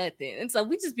wanting nothing. And so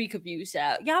we just be confused,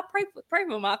 child. Y'all pray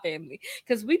for my family.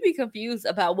 Because we be confused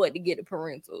about what to get the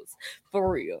parentals.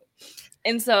 For real.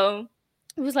 And so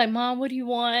it was like, Mom, what do you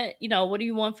want? What do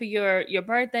you want for your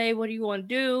birthday? What do you want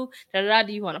to do?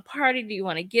 Do you want to party? Do you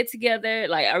want to get together?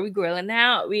 Like, are we grilling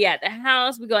out? Are we at the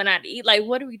house? We going out to eat? Like,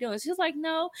 what are we doing? She's like,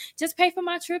 no, just pay for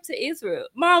my trip to Israel.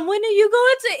 Mom, when are you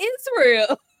going to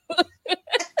Israel?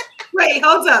 Wait,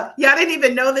 hold up. Y'all didn't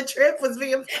even know the trip was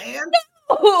being planned?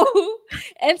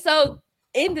 And so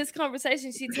in this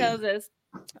conversation, she tells us,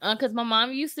 because my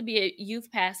mom used to be a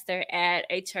youth pastor at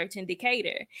a church in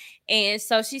Decatur. And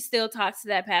so she still talks to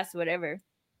that pastor, whatever.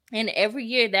 And every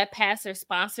year that pastor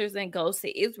sponsors and goes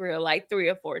to Israel like 3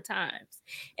 or 4 times.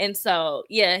 And so,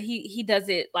 yeah, he does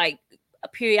it like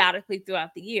periodically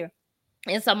throughout the year.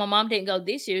 And so my mom didn't go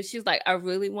this year. She was like, I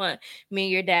really want me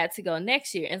and your dad to go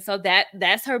next year. And so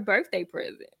that's her birthday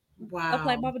present. Wow. I'm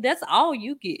like, Mama, that's all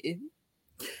you get.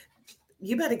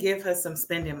 You better give her some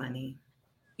spending money.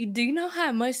 Do you know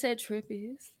how much that trip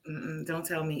is? Don't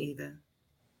tell me either.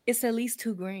 It's at least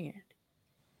 $2,000.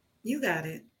 You got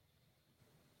it.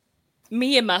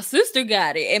 Me and my sister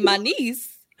got it, and my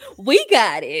niece, we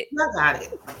got it. Y'all got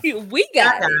it. We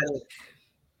got it.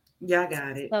 Y'all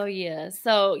got it.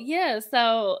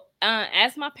 So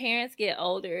as my parents get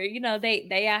older,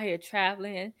 they out here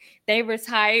traveling. They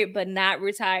retired, but not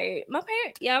retired. My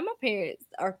parents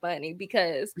are funny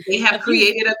because they have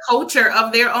created a culture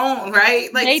of their own,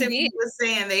 right? Like Tiffany was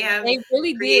saying, they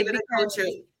really created a culture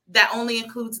that only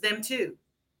includes them too.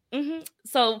 Mm-hmm.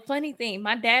 So funny thing,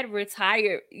 my dad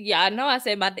retired. Yeah, I know I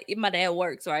said my dad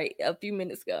works, right? A few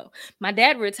minutes ago. My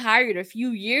dad retired a few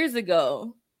years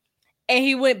ago. And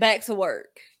he went back to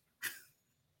work.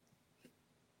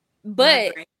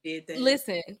 But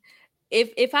listen,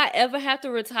 if I ever have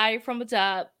to retire from a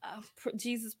job,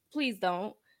 Jesus, please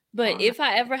don't. But if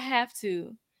I ever have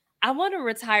to, I want to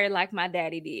retire like my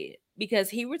daddy did. Because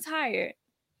he retired.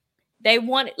 They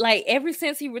wanted, like, ever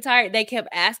since he retired, they kept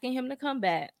asking him to come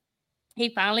back. He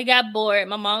finally got bored.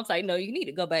 My mom's like, no, you need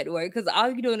to go back to work because all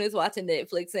you're doing is watching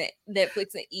Netflix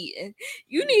and eating.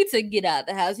 You need to get out of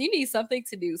the house. You need something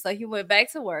to do. So he went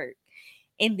back to work.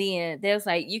 And then there's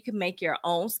like, you can make your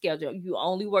own schedule. You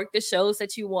only work the shows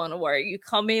that you want to work. You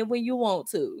come in when you want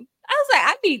to. I was like,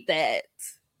 I need that.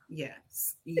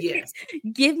 Yes.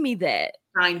 Give me that.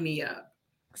 Sign me up.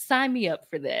 Sign me up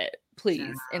for that,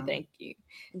 please. And thank you.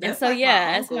 That's and so, like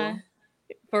that's my...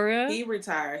 For real? He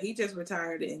retired. He just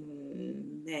retired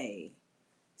in May,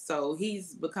 so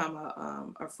he's become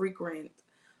a frequent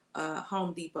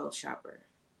Home Depot shopper.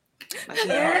 Like he's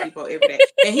at Home Depot every day,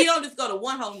 and he don't just go to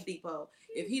one Home Depot.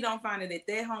 If he don't find it at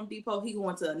that Home Depot, he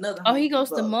going to another. He goes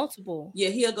to multiple. Yeah,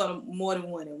 he'll go to more than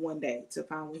one in one day to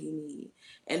find what he needs.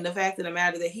 And the fact of the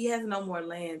matter that he has no more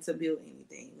land to build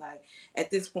anything. Like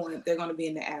at this point, they're going to be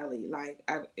in the alley. Like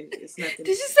it's nothing. Did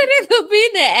you say they're going to be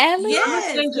in the alley? Yes, I'm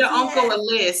gonna send your uncle a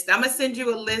list. I'm gonna send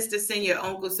you a list to send your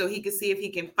uncle so he can see if he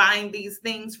can find these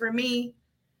things for me.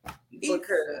 He's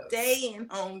staying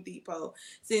Home Depot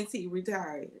since he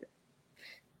retired.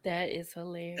 That is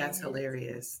hilarious. That's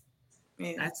hilarious.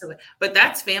 Yeah. That's hilarious. But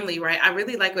that's family, right? I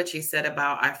really like what you said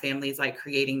about our families, like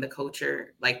creating the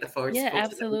culture, like the first culture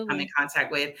absolutely. that we come in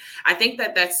contact with. I think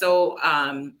that that's so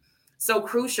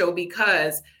crucial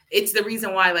because it's the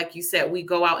reason why, like you said, we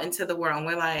go out into the world and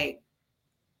we're like,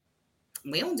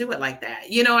 we don't do it like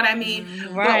that. You know what I mean?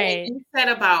 Right. But what you said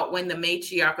about when the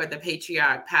matriarch or the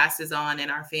patriarch passes on in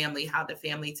our family, how the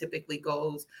family typically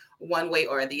goes one way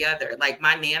or the other. Like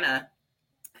my Nana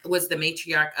was the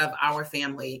matriarch of our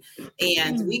family,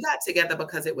 and we got together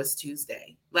because it was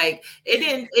Tuesday. Like it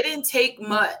didn't take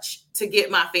much to get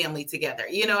my family together.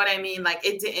 You know what I mean? Like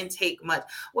it didn't take much.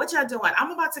 What y'all doing? I'm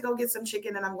about to go get some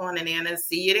chicken and I'm going to Nana's.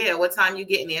 See you there. What time you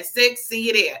getting there? 6. See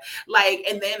you there. Like,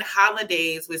 and then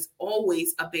holidays was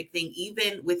always a big thing,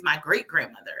 even with my great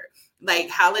grandmother. Like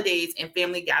holidays and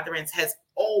family gatherings has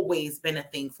always been a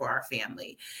thing for our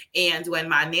family. And when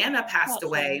my Nana passed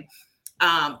away,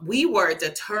 we were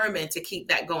determined to keep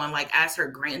that going. Like as her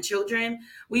grandchildren,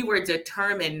 we were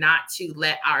determined not to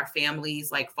let our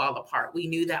families like fall apart. We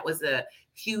knew that was a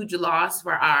huge loss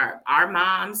for our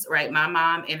moms, right? My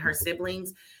mom and her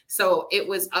siblings. So it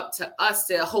was up to us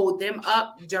to hold them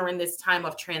up during this time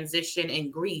of transition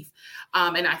and grief.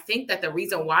 And I think that the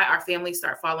reason why our families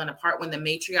start falling apart when the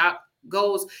matriarch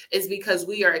goes is because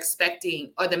we are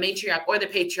expecting, or the matriarch or the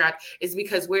patriarch is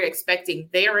because we're expecting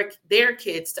their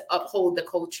kids to uphold the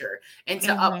culture and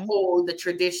to uphold the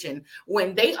tradition.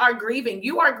 When they are grieving,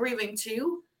 you are grieving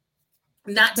too.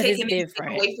 Not But taking anything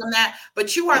away from that,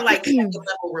 but you are like second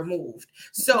level removed.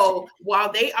 So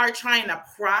while they are trying to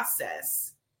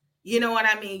process, you know what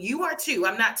I mean? You are too.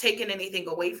 I'm not taking anything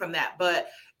away from that, but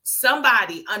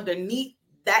somebody underneath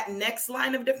that next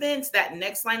line of defense, that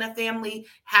next line of family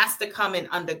has to come and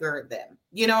undergird them.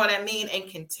 You know what I mean? And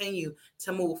continue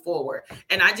to move forward.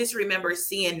 And I just remember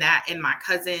seeing that in my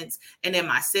cousins and in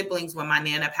my siblings when my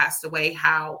Nana passed away,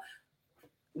 how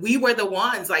we were the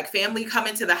ones, like family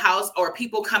coming to the house or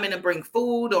people coming to bring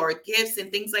food or gifts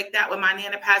and things like that. When my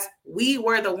Nana passed, we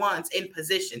were the ones in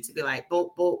position to be like, boop,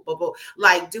 boop, boop, boop,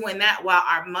 like doing that, while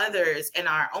our mothers and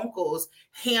our uncles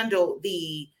handled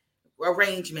the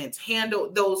arrangements,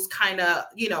 handled those kind of,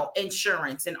 you know,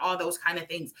 insurance and all those kind of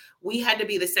things. We had to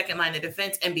be the second line of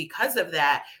defense. And because of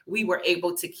that, we were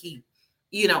able to keep,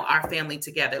 you know, our family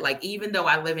together. Like, even though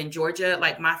I live in Georgia,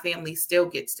 like my family still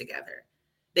gets together.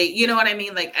 They, you know what I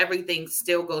mean? Like everything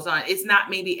still goes on. It's not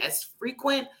maybe as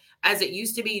frequent as it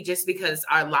used to be, just because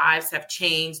our lives have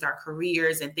changed, our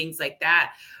careers and things like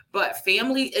that. But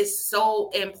family is so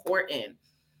important.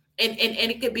 And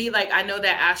it could be like, I know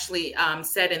that Ashley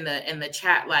said in the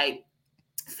chat, like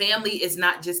family is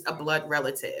not just a blood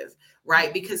relative,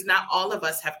 right? Because not all of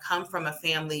us have come from a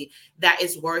family that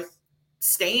is worth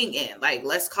staying in. Like,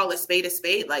 let's call it spade a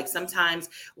spade. Like sometimes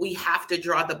we have to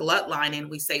draw the bloodline and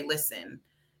we say, listen,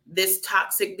 this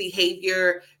toxic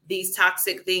behavior, these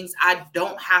toxic things, I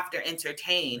don't have to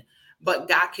entertain. But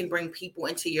God can bring people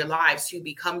into your lives who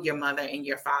become your mother and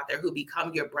your father, who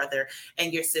become your brother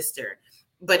and your sister.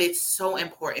 But it's so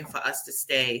important for us to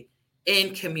stay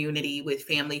in community with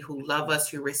family who love us,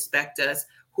 who respect us,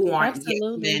 who aren't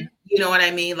men, you know what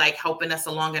I mean? Like helping us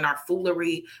along in our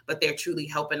foolery, but they're truly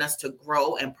helping us to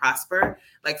grow and prosper.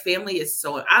 Like family is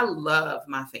so, I love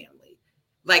my family.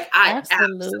 Like I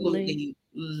absolutely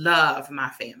love my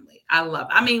family.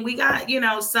 I mean, we got, you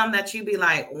know, some that you be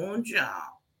like, oh,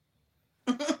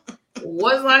 John,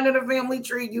 what line of the family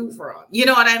tree you from? You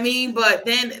know what I mean? But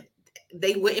then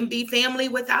they wouldn't be family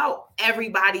without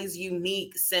everybody's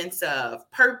unique sense of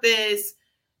purpose,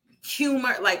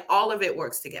 humor, like all of it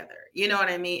works together. You know what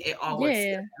I mean? It all works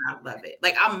together, and I love it.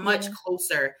 Like I'm much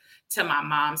closer to my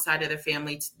mom's side of the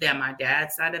family than my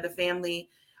dad's side of the family.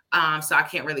 So I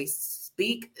can't really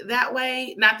speak that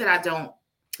way. Not that I don't.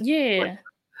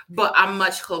 But I'm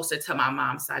much closer to my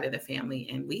mom's side of the family,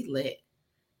 and we lit.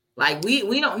 Like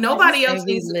we don't, nobody else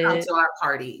needs to come to our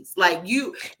parties. Like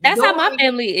you, that's how my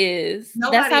family is.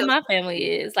 That's how my family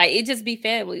is. Like it just be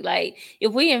family. Like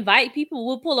if we invite people,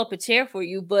 we'll pull up a chair for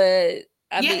you, but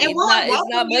I mean, it's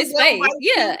not much space.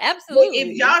 Yeah, absolutely.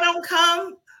 But if y'all don't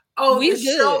come, the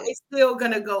show is still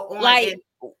gonna go on. Like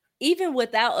even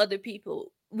without other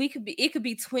people, it could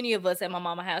be 20 of us at my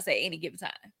mama's house at any given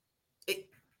time.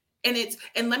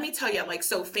 And let me tell you, like,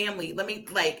 so family, let me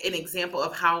like an example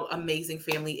of how amazing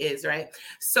family is, right?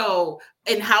 So,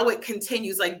 and how it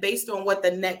continues, like based on what the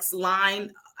next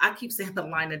line, I keep saying the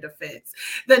line of defense,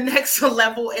 the next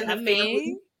level in the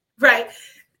family, right?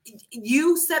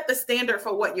 You set the standard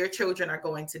for what your children are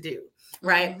going to do,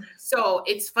 right? So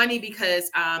it's funny because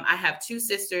I have two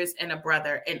sisters and a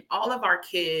brother, and all of our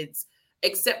kids,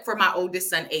 except for my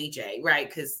oldest son, AJ, right?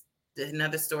 Because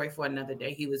another story for another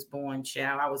day. He was born,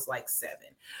 child. I was like 7.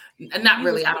 Not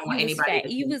really. I don't want anybody to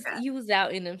think that. You was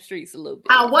out in them streets a little bit.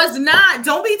 I was not.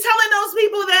 Don't be telling those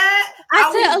people that.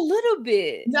 I said a little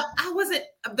bit. No, I wasn't.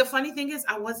 The funny thing is,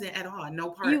 I wasn't at all.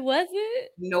 No part. You wasn't?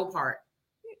 No part.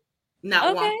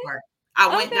 Not one part. I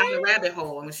went down the rabbit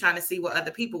hole and was trying to see what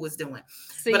other people was doing.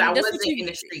 See, but I wasn't in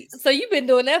the streets. So you've been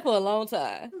doing that for a long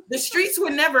time. The streets were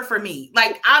never for me.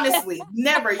 Like, honestly,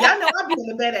 never. Y'all know I'd be in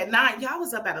the bed at 9. Y'all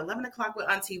was up at 11 o'clock with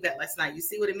Auntie Yvette last night. You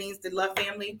see what it means to love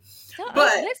family?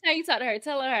 But next time you talk to her,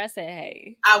 tell her I said,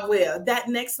 hey. I will. That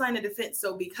next line of defense.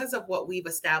 So because of what we've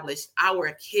established,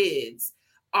 our kids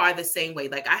are the same way.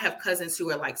 Like I have cousins who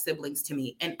are like siblings to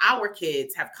me, and our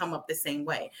kids have come up the same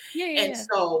way. And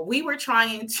so we were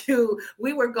going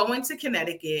to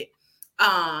Connecticut.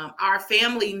 Our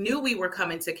family knew we were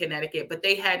coming to Connecticut, but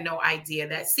they had no idea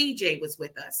that CJ was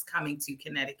with us coming to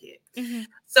Connecticut.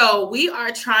 So we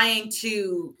are trying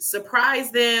to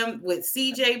surprise them with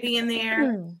CJ being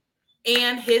there,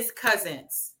 and his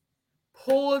cousins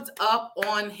pulled up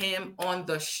on him on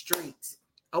the street.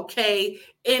 Okay,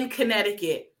 in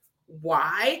Connecticut.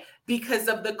 Why? Because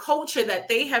of the culture that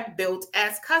they have built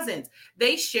as cousins.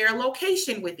 They share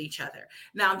location with each other.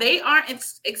 Now, they aren't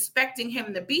expecting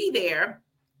him to be there,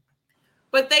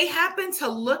 But they happened to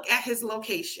look at his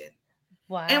location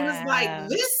and was like,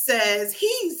 this says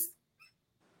he's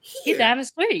He here. down the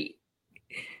street.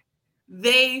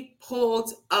 They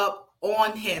pulled up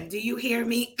on him. Do you hear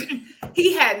me?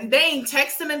 They ain't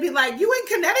text him and be like, you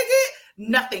in Connecticut?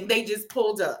 Nothing. They just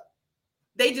pulled up.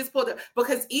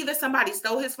 Because either somebody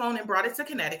stole his phone and brought it to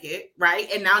Connecticut, right?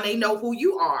 And now they know who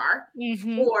you are,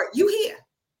 or you here.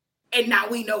 And now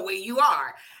we know where you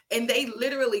are. And they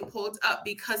literally pulled up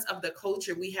because of the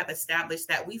culture we have established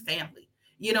that we family.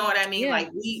 You know what I mean? Yeah. Like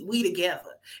we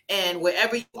together, and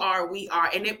wherever you are, we are.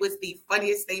 And it was the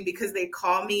funniest thing because they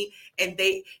call me and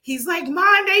he's like,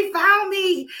 Mom, they found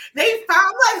me. Like,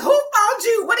 who found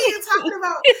you? What are you talking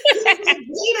about?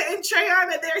 Nita and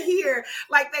Trayana, they're here.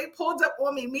 Like, they pulled up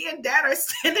on me. Me and Dad are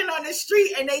standing on the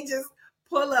street and they just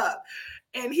pull up.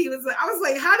 And I was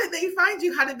like, how did they find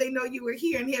you? How did they know you were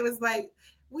here? And he was like,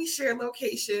 we share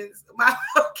locations. My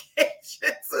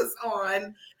locations was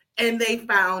on. And they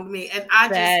found me. And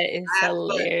that is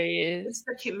hilarious. It's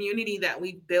the community that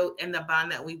we built and the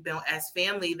bond that we built as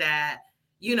family that,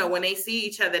 you know, when they see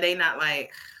each other, they not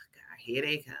like, God, here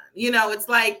they come. You know, it's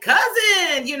like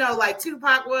cousin, you know, like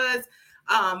Tupac was.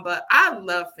 But I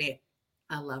love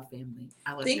family.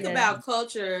 Think about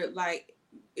culture. Like,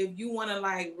 if you want to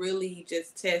like really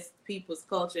just test people's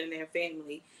culture and their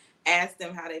family, ask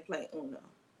them how they play Uno.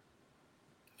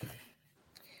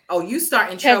 Oh, you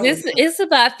start in trouble. It's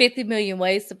about 50 million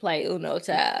ways to play Uno,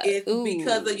 child. It's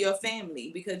because of your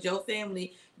family. Because your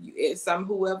family,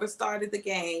 whoever started the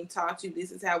game taught you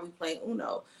this is how we play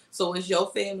Uno. So it's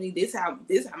your family. This how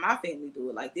my family do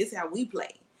it. Like, this how we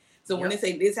play. So when they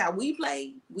say this how we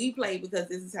play because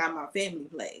this is how my family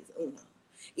plays Uno.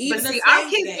 But see, our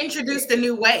kids introduced a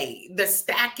new way, the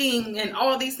stacking and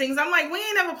all these things. I'm like, we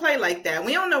ain't never played like that.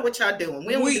 We don't know what y'all doing.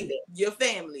 We don't do that. Your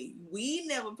family, we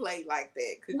never played like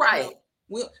that. Right.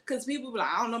 Because people be like,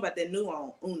 I don't know about that new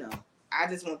on Uno. I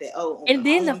just want that old Uno. And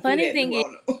then the funny thing is,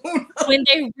 when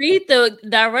they read the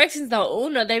directions on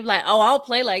Uno, they be like, oh, I'll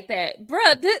play like that.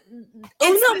 Bruh,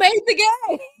 Uno made the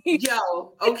game.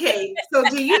 Yo, okay. So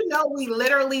do you know we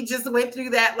literally just went through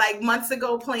that like months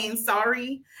ago playing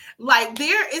Sorry? Like,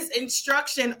 there is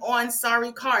instruction on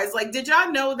Sorry cards. Like, did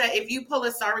y'all know that if you pull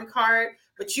a Sorry card,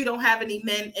 but you don't have any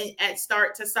men at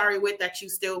start to Sorry with, that you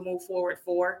still move forward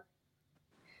for?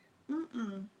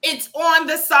 It's on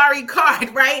the Sorry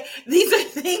card, right? These are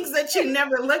things that you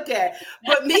never look at.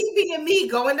 But me being me,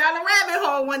 going down a rabbit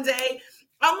hole one day,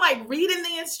 I'm like reading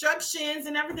the instructions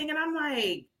and everything, and I'm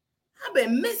like, I've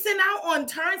been missing out on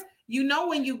turns. You know,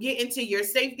 when you get into your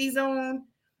safety zone,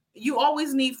 you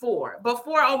always need 4, but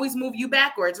 4 always move you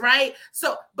backwards, right?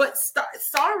 So, but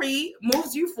Sorry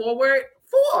moves you forward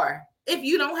 4. If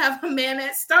you don't have a man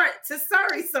at start to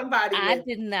Sorry somebody. I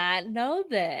did not know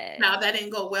that. Now, that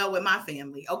didn't go well with my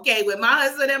family. Okay, with my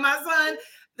husband and my son,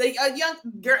 the young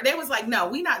girl, they was like, no,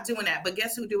 we're not doing that. But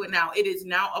guess who do it now? It is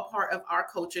now a part of our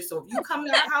culture. So if you come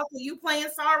to our house and you playing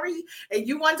Sorry and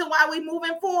you wonder why we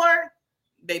moving forward,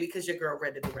 baby, because your girl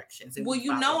read the directions. Well,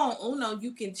 you know, on Uno,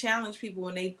 you can challenge people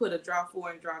when they put a draw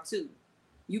 4 and draw 2.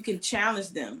 You can challenge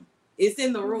them. It's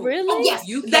in the rules. Really? Oh, yes,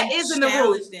 that is in the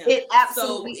rules. Them. It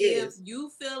absolutely is. If you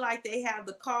feel like they have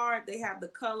the card, they have the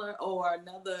color or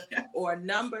or a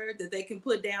number that they can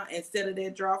put down instead of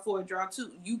their draw 4 or draw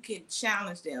 2, you can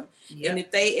challenge them. Yep. And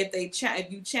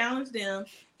if you challenge them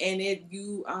and if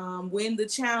you win the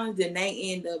challenge, then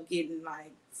they end up getting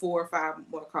like 4 or 5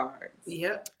 more cards.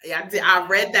 Yep. Yeah, I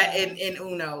read that in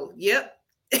Uno. Yep.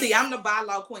 See, I'm the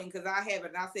bylaw queen because I have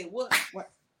it. And I say, what?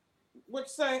 What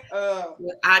say?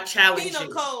 I challenge penal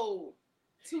you. Code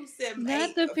 278.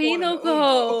 Not the penal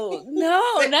code.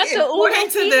 No, not the According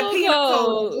to the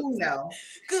penal code. Uno.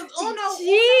 Because Uno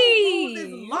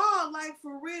is law. Like,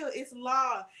 for real, it's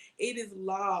law. It is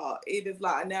law. It is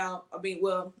law. Now, I mean,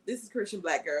 well, this is Christian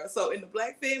Black girl. So in the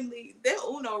Black family, their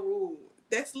Uno rule,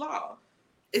 that's law.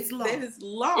 It's law. That is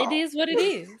law. It is what it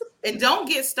is. And don't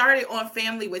get started on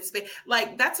family with space.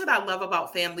 Like, that's what I love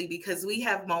about family, because we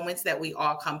have moments that we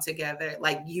all come together,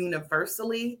 like,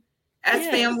 universally as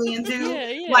family and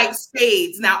do. Like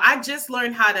spades. Now, I just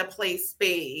learned how to play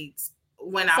spades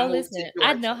when I moved to Georgia.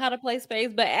 I know how to play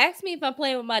spades, but ask me if I'm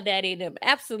playing with my daddy and them.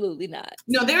 Absolutely not.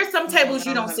 No, there are some tables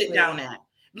you don't sit down at.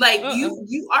 Like,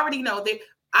 you already know that.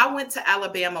 I went to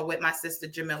Alabama with my sister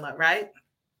Jamila, right?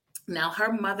 Now,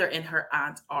 her mother and her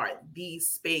aunt are these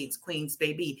spades queens,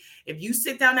 baby. If you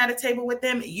sit down at a table with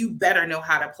them, you better know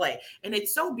how to play. And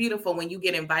it's so beautiful when you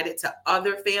get invited to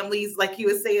other families, like you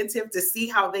were saying, Tiff, to see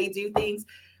how they do things.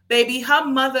 Baby, her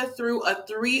mother threw a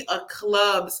 3 of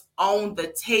clubs on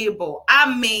the table.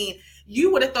 I mean,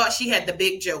 you would have thought she had the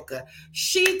big joker.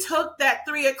 She took that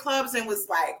 3 of clubs and was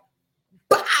like,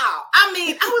 Bow. I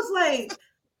mean,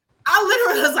 I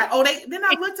literally was like, oh, then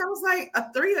I looked, I was like,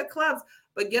 a 3 of clubs.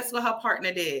 But guess what her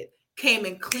partner did? Came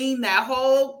and cleaned that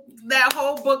whole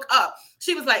book up.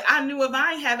 She was like, I knew if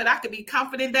I ain't have it, I could be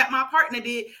confident that my partner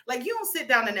did. Like, you don't sit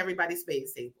down in everybody's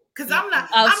space table. Because I'm not.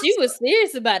 Oh, she was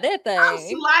serious about that thing. I'm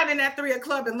sliding at 3 of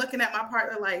club and looking at my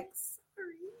partner like, sorry.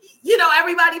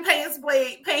 Everybody playing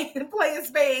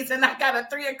spades, and I got a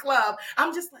 3 of club.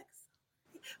 I'm just like,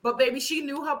 sorry. But baby, she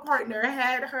knew her partner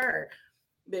had her.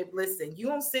 Babe, listen, you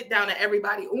don't sit down at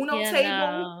everybody Uno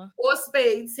table or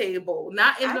spades table,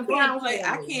 not in the Brown family.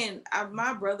 I can't.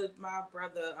 My brother,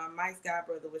 Mike's god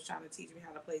brother, was trying to teach me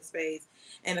how to play spades,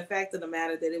 and the fact of the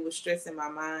matter that it was stressing my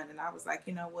mind, and I was like,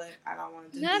 you know what, I don't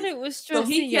want to do this. It was stressing. So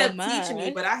he kept teaching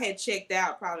me, but I had checked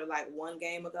out probably like 1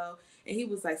 game ago, and he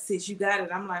was like, "Sis, you got it."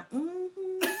 I'm like,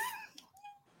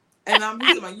 And I'm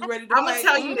like, you ready to I'm gonna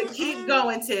tell you to keep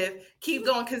going, Tiff. Keep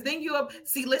going, because then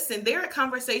listen, there are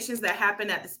conversations that happen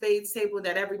at the spades table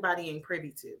that everybody ain't privy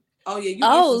to. Oh yeah,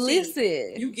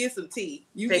 listen. You get some tea.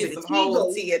 You get some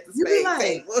whole tea at the spades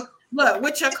table. Look,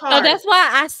 with your card. So that's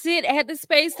why I sit at the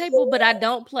spades table, but I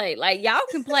don't play. Like, y'all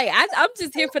can play. I'm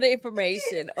just here for the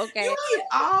information, okay? You get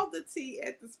all the tea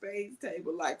at the spades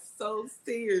table, like, so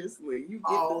seriously. You get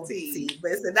the tea.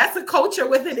 Listen, that's a culture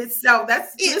within itself.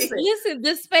 Listen,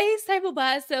 the spades table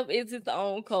by itself is its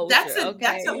own culture. That's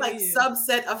a like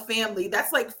subset of family.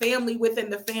 That's like family within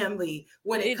the family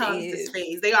when it comes to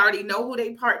spades. They already know who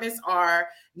their partners are.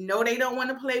 No, they don't want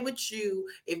to play with you.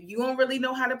 If you don't really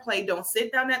know how to play, don't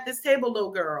sit down at this table,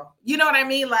 little girl. You know what I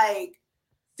mean? Like,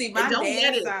 see, my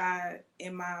dad's side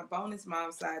and my bonus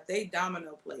mom side, they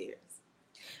domino players.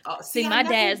 See, my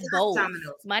dad's both.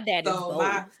 My dad is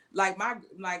both.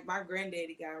 My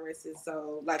granddaddy got arrested.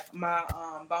 So like my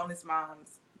bonus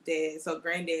mom's dad, so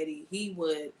granddaddy, he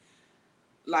would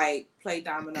like play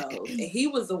dominoes, and he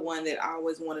was the one that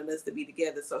always wanted us to be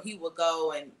together. So he would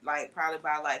go and like probably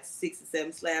buy like 6 or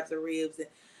 7 slabs of ribs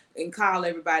and call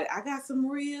everybody, I got some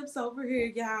ribs over here,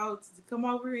 y'all, to come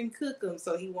over and cook them.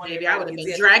 So he wanted. Maybe I would have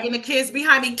been dragging the kids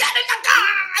behind me. Get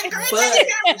in the car! But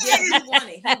yeah,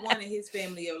 he wanted his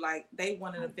family of like, they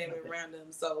wanted a family around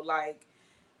him. So like,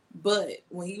 but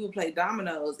when he would play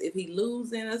dominoes, if he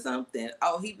losing or something,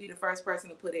 he'd be the first person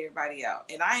to put everybody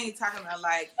out. And I ain't talking about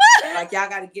like y'all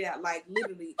got to get out. Like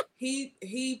literally, he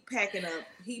packing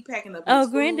up. Oh,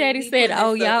 granddaddy said,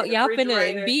 y'all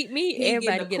finna beat me.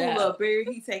 Everybody get out.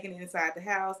 He taking it inside the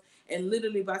house, and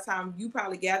literally by the time you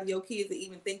probably gather your kids to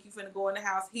even think you finna go in the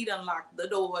house, he done locked the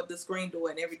door, the screen door,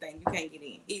 and everything. You can't get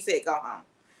in. He said, "Go home."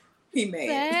 He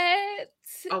mad.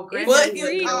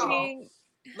 Granddaddy.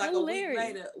 Like hilarious.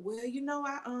 A week later,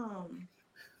 well,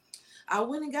 I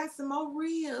went and got some more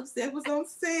ribs that was on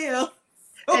sale.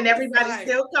 And everybody's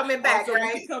still coming back,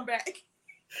 right? Come back.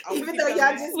 Even though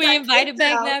y'all just invited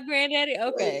back now, granddaddy.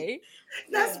 Okay.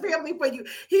 That's family for you.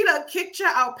 He done kicked you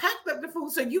out, packed up the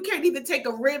food, so you can't even take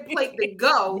a rib plate to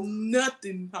go.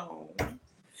 Nothing home.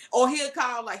 Or he'll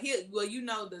call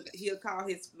he'll call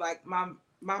his like my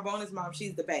bonus mom,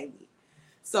 she's the baby.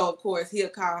 So of course he'll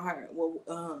call her.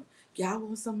 Well, y'all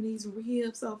want some of these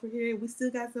ribs over here? We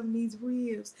still got some of these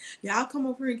ribs. Y'all come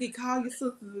over here and call your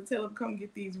sisters and tell them come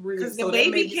get these ribs. Because the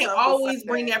baby can always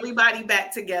bring everybody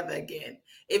back together again.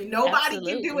 If nobody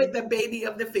can do it, the baby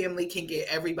of the family can get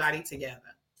everybody together.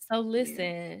 So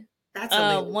listen, that's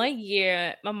 1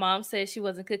 year my mom said she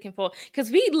wasn't cooking because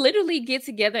we literally get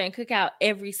together and cook out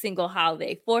every single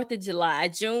holiday: 4th of July,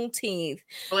 Juneteenth,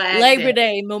 Labor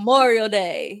Day, Memorial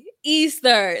Day,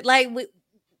 Easter. Like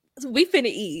we finna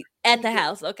eat at the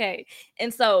house, okay?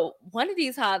 And so one of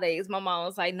these holidays, my mom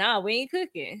was like, "Nah, we ain't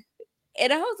cooking."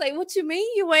 And I was like, "What you mean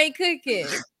you ain't cooking?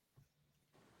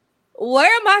 Where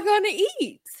am I gonna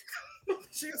eat?"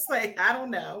 She was like, "I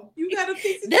don't know. You gotta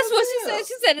piece it." That's what she said.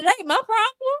 She said, "It ain't my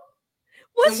problem."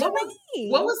 What you mean?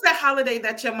 What was the holiday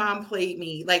that your mom played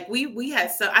me? Like we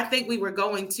had some. I think we were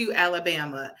going to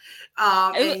Alabama.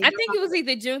 I think it was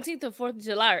either Juneteenth or 4th of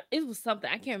July. It was something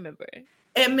I can't remember.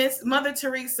 And Miss Mother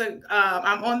Teresa,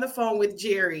 I'm on the phone with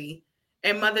Jerry,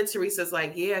 and Mother Teresa's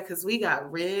like, yeah, because we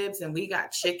got ribs and we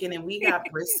got chicken and we got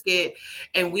brisket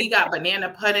and we got banana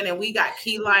pudding and we got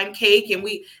key lime cake and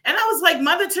I was like,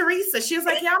 Mother Teresa, she was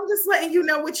like, yeah, I'm just letting you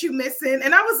know what you missing.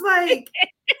 And I was like,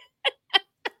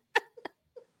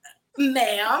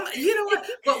 ma'am, you know what?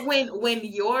 But when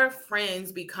your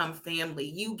friends become family,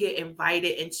 you get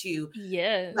invited into,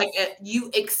 like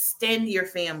you extend your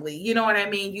family. You know what I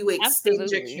mean? You extend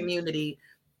your community.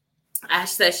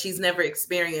 Ash says she's never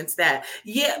experienced that.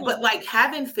 Yeah, but like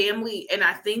having family, and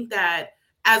I think that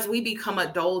as we become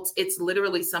adults, it's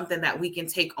literally something that we can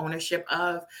take ownership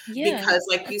of. Yeah. Because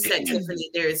like you said,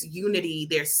 Tiffany, there's unity,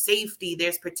 there's safety,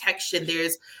 there's protection,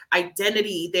 there's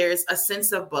identity, there's a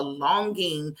sense of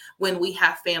belonging when we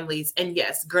have families. And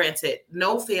yes, granted,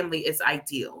 no family is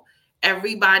ideal.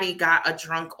 Everybody got a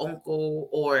drunk uncle,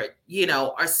 or, you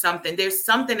know, or something. There's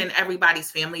something in everybody's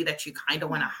family that you kind of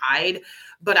want to hide.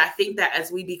 But I think that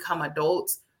as we become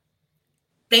adults,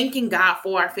 thanking God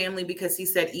for our family, because he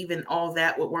said even all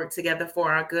that would work together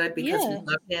for our good because we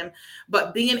love him.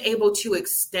 But being able to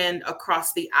extend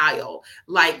across the aisle,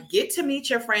 like get to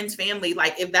meet your friend's family.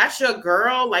 Like if that's your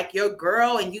girl, like your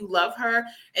girl, and you love her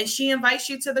and she invites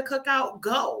you to the cookout,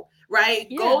 go, right?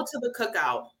 Yeah. Go to the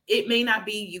cookout. It may not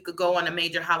be, you could go on a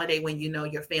major holiday when you know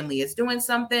your family is doing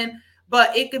something,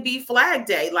 but it could be Flag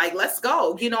Day. Like, let's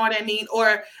go. You know what I mean?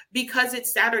 Or because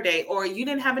it's Saturday, or you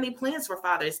didn't have any plans for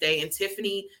Father's Day, and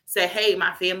Tiffany said, hey,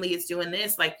 my family is doing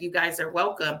this. Like, you guys are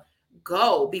welcome.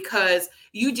 Go, because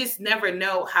you just never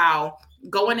know how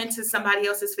going into somebody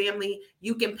else's family,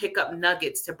 you can pick up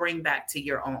nuggets to bring back to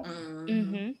your own.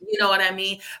 Mm-hmm. You know what I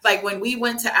mean? Like when we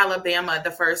went to Alabama the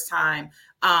first time,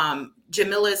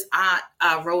 Jamila's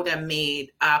aunt Rhoda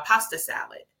made pasta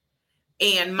salad.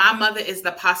 And my mother is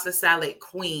the pasta salad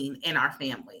queen in our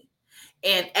family.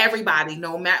 And everybody,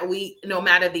 no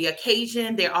matter the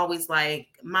occasion, they're always like,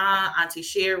 Ma, Auntie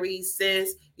Sherry,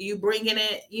 sis, you bringing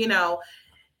it, you know.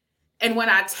 And when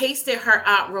I tasted her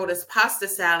Aunt Rhoda's pasta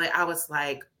salad, I was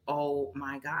like, oh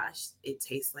my gosh, it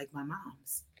tastes like my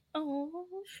mom's. Oh.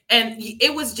 And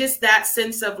it was just that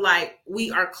sense of like,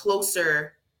 we are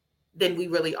closer than we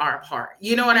really are apart.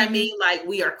 You know what I mean? Like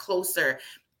we are closer.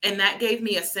 And that gave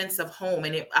me a sense of home.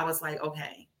 And I was like,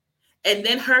 okay. And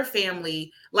then her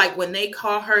family, like when they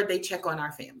call her, they check on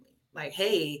our family. Like,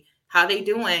 hey, how they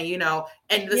doing? You know,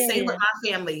 and the same with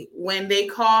my family. When they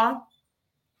call,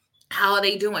 how are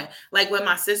they doing? Like when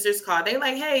my sisters call, they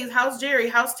like, hey, how's Jerry?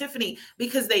 How's Tiffany?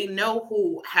 Because they know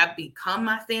who have become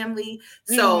my family.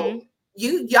 So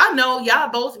y'all know, y'all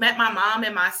both met my mom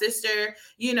and my sister,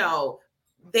 you know,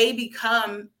 they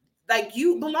become like,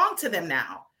 you belong to them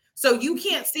now. So you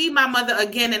can't see my mother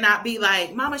again and not be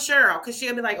like, Mama Cheryl, because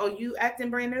she'll be like, oh, you acting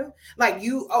brand new? Like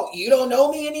you don't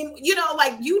know me anymore. You know,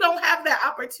 like you don't have that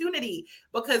opportunity,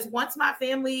 because once my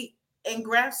family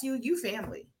engrafts you, you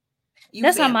family.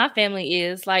 That's how my family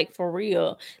is, like for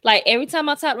real. Like every time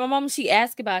I talk to my mom, she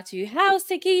asks about you. How's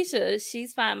Takesha?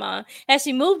 She's fine, Mom. Has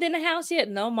she moved in the house yet?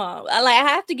 No, Mom. I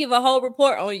have to give a whole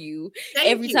report on you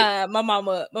every time my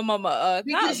mama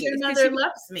because your mother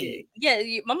loves me. Yeah,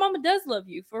 my mama does love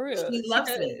you for real. She loves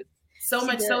me so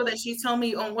much so that she told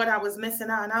me on what I was missing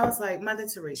out, and I was like, Mother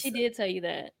Teresa. She did tell you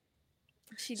that.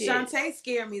 She did. Shantae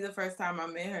scared me the first time I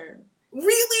met her.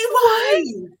 Really?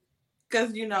 Why?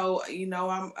 Because you know,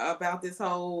 I'm about this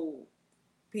whole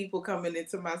people coming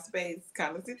into my space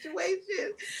kind of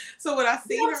situation. So when I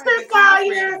see her at the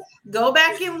conference, go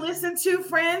back and listen to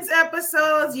Friends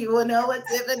episodes. You will know what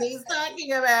Tiffany's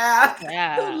talking about.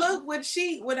 Yeah. So look,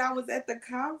 when I was at the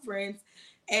conference,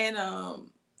 and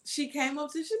she came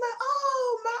up to, she's like,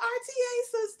 oh, my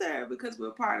RTA sister, because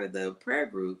we're part of the prayer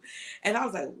group, and I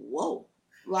was like, whoa,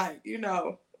 like, you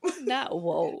know. Not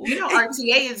whoa. You know,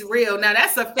 RTA is real. Now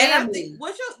that's a family.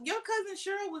 What's your cousin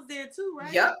Cheryl was there too,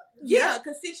 right? Yep. Yeah,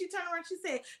 because see, she turned around, she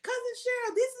said, Cousin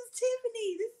Cheryl, this is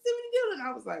Tiffany. This is Tiffany Dillon.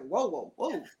 I was like,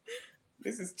 whoa.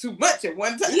 This is too much at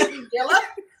one time.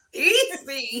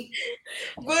 Easy.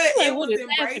 But it was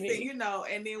embracing, you know,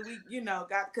 and then we, you know,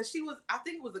 because she was, I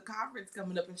think it was a conference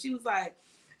coming up, and she was like,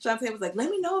 Shantae was like,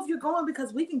 let me know if you're going,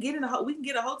 because we can get a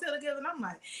hotel together. And I'm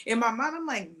like, in my mind, I'm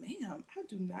like, ma'am, I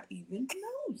do not even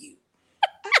know you.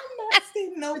 I'm not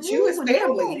saying no. You was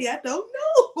family. I don't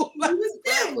know. You was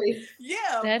family.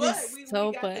 Yeah, that but is we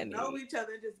so got funny. to know each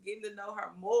other, just getting to know her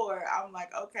more. I'm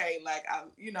like, okay, like I'm,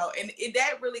 you know, and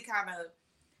that really kind of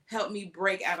helped me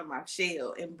break out of my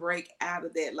shell and break out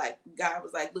of that. Like God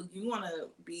was like, look, you want to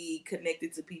be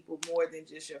connected to people more than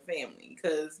just your family,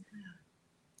 because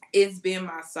it's been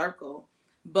my circle.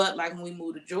 But like when we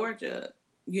moved to Georgia,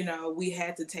 you know, I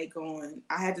had to take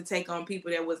on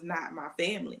people that was not my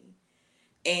family.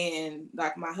 And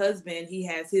like my husband, he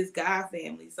has his guy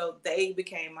family, so they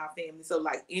became my family. So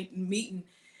like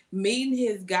meeting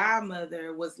his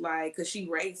godmother was like, because she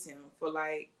raised him for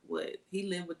like he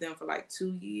lived with them for like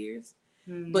 2 years,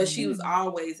 but she was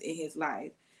always in his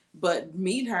life. But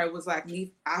meeting her was like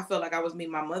me. I felt like I was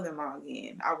meeting my mother-in-law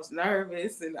again. I was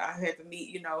nervous, and I had to meet,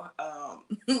 you know,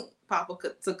 Papa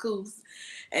Takus,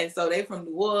 and so they from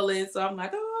New Orleans. So I'm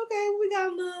like, oh, okay, we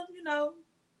got a little, you know,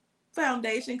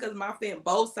 foundation, because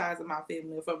both sides of my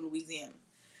family are from Louisiana.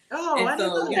 Oh, and I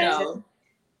so, you know,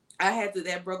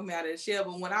 that broke me out of the shell.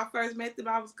 But when I first met them,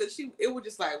 it was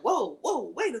just like,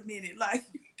 whoa, wait a minute. Like,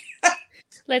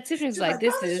 like Tiffany's like,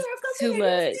 this is too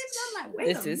much.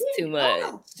 This is too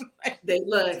much. They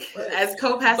look, as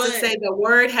co-pastor say, the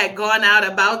word had gone out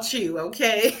about you,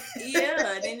 okay?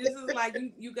 Yeah, and then this is like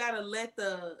you gotta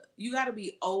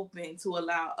be open to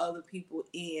allow other people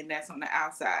in that's on the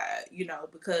outside,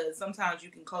 because sometimes you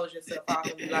can close yourself off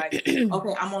and be like,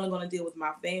 okay, I'm only gonna deal with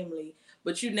my family,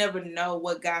 but you never know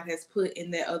what God has put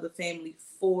in that other family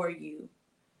for you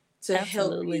to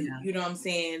help you, you know what I'm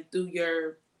saying, through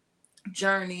your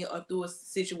journey or through a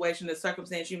situation, a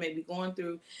circumstance you may be going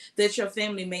through that your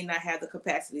family may not have the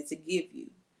capacity to give you.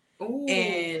 Ooh,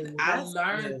 and I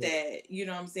learned that, you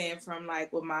know what I'm saying, from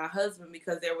like with my husband,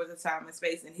 because there was a time and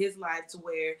space in his life to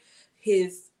where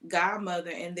his godmother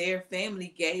and their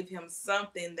family gave him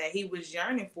something that he was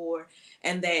yearning for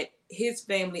and that his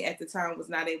family at the time was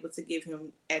not able to give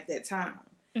him at that time.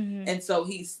 Mm-hmm. And so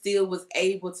he still was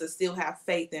able to still have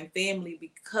faith in family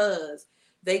because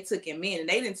they took him in, and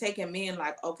they didn't take him in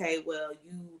like, okay, well,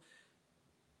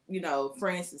 you know,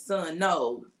 Francis' son.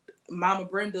 No, Mama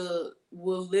Brenda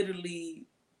will literally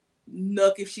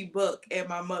nuck if she buck at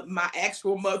my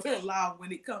actual mother-in-law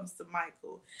when it comes to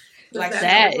Michael. Like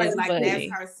that's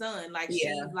her son. Like she's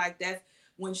like, that's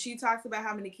when she talks about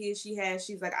how many kids she has.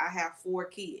 She's like, I have 4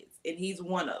 kids, and he's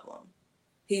one of them.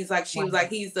 He's like, she was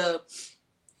like, he's the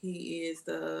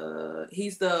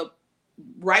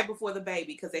right before the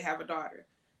baby because they have a daughter.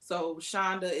 So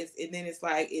Shonda is, and then it's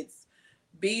like it's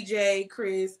BJ,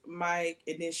 Chris, Mike,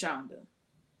 and then Shonda.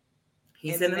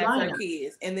 He's in the lineup. Her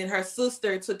kids, and then her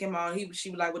sister took him on. She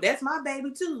was like, "Well, that's my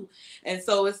baby too." And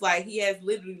so it's like he has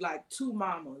literally like 2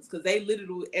 mamas because they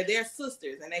literally and they're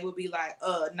sisters, and they would be like,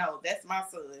 no, that's my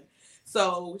son."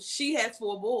 So she has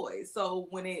 4 boys. So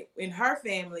in her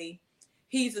family,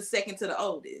 he's the second to the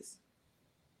oldest.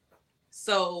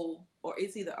 So, or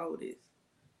is he the oldest?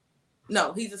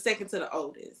 No, he's the second to the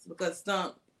oldest because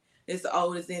Stump is the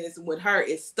oldest. Then it's with her.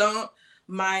 It's Stump,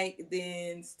 Mike,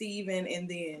 then Steven, and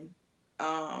then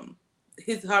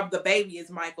the baby is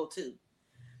Michael too.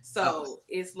 So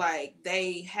it's like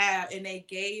they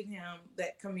gave him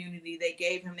that community. They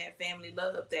gave him that family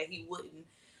love that he wouldn't,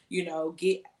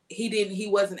 get. He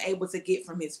wasn't able to get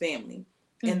from his family,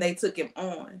 and they took him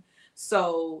on.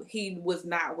 So he was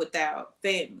not without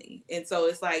family. And so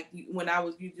it's like when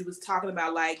you was talking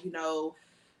about like,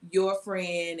 your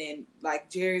friend and like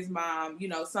Jerry's mom,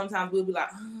 sometimes we'll be like,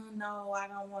 oh no, I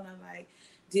don't want to like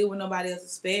deal with nobody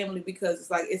else's family because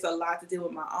it's like, it's a lot to deal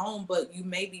with my own, but you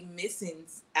may be missing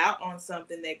out on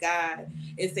something that God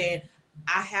is saying,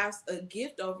 I have a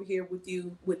gift over here with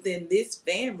you within this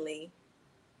family.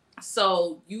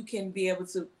 So you can be able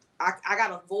to, I got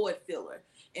a void filler.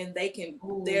 And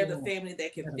they're the family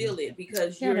that can fill it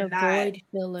because you're not void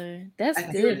filler. That's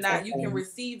good. You're not. You can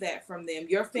receive that from them.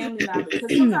 Your family not,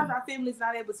 because sometimes our family's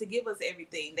not able to give us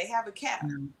everything. They have a cap.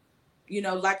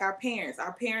 Like our parents.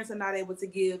 Our parents are not able to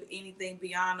give anything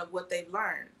beyond of what they've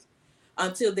learned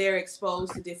until they're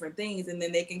exposed to different things, and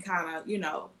then they can kind of,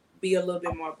 be a little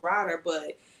bit more broader.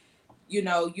 But you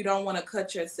don't want to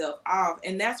cut yourself off,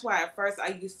 and that's why at first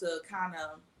I used to kind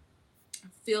of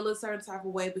feel a certain type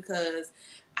of way because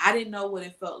I didn't know what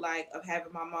it felt like of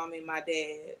having my mom and my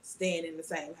dad staying in the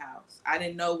same house. I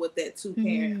didn't know what that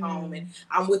 2-parent home, and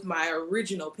I'm with my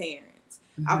original parents.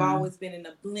 I've always been in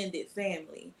a blended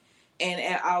family,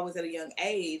 and always at a young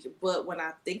age. But when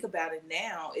I think about it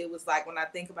now, it was like when I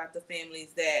think about the families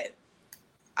that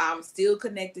I'm still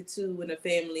connected to, and the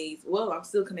families, well, I'm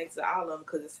still connected to all of them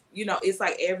because it's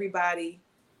like everybody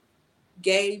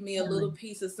gave me a little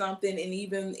piece of something, and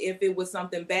even if it was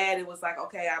something bad, it was like,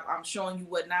 okay, I'm showing you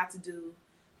what not to do,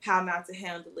 how not to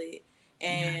handle it,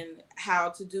 and how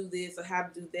to do this or how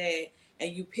to do that.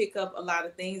 And you pick up a lot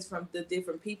of things from the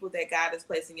different people that God has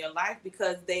placed in your life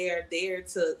because they are there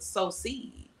to sow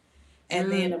seed.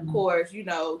 And then of course,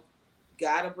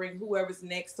 God will bring whoever's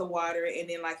next to water, and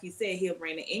then like he said, he'll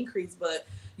bring the increase. But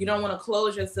you don't want to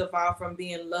close yourself off from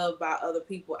being loved by other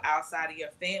people outside of your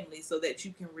family so that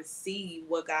you can receive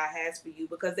what God has for you,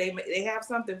 because they have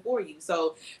something for you.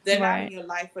 So they're not in your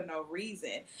life for no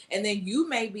reason. And then you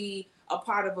may be a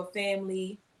part of a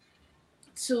family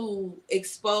to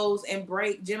expose and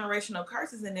break generational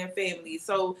curses in their family.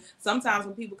 So sometimes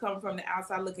when people come from the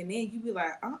outside looking in, you be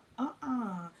like,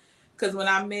 because when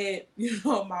I met,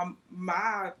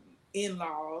 my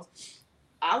in-laws,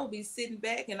 I would be sitting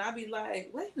back and I'd be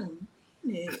like, wait a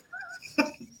minute.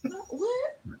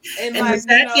 What? And like, the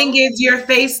second is your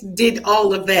face did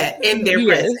all of that in their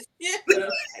presence. Yeah.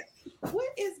 What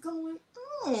is going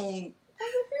on over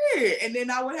here? And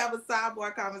then I would have a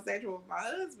sidebar conversation with my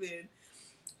husband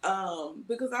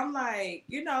Because I'm like,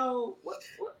 you know, what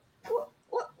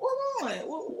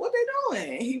they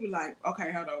doing? He was like,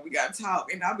 okay, hold on, we gotta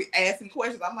talk. And I'll be asking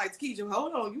questions. I'm like, Keisha,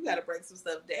 hold on, you gotta break some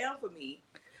stuff down for me.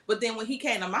 But then when he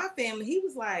came to my family, he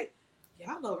was like,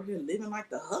 y'all over here living like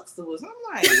the Huxtables. I'm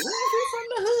like, we from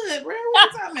the hood, bro.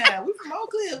 What you talking about? We from Oak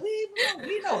Cliff. We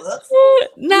no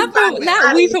Huxtables.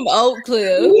 Not we from Oak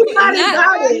Cliff.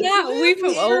 Not we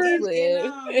from Oak Cliff.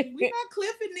 We not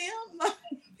clipping them.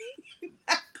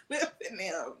 Clipping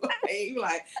them. He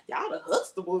like, y'all the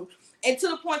Huxtables. And to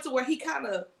the point to where he kind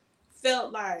of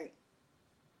felt like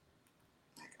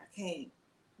I can't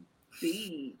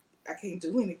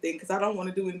do anything because I don't want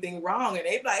to do anything wrong. And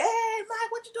they be like, hey,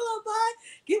 Mike, what you doing, boy?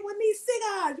 Get one of these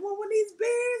cigars. You want one of these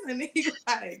beers? And he was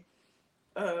like,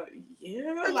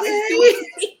 yeah,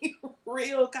 like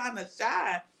real kind of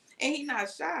shy. And he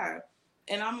not shy.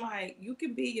 And I'm like, you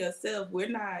can be yourself. We're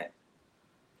not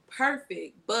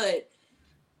perfect, but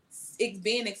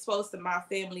being exposed to my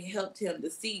family helped him to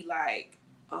see like,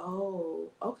 oh,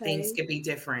 okay. Things can be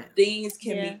different. Be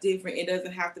different. It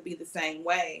doesn't have to be the same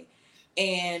way.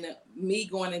 And me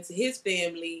going into his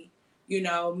family, you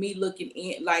know, me looking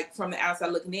in, like from the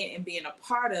outside looking in and being a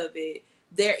part of it,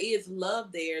 there is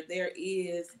love there. There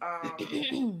is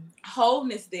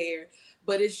wholeness there.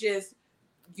 But it's just,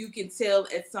 you can tell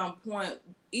at some point,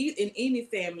 in any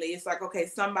family, it's like, okay,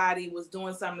 somebody was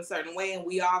doing something a certain way and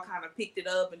we all kind of picked it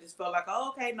up and just felt like,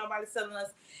 oh, okay, nobody's telling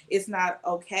us it's not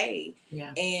okay.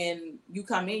 Yeah. And you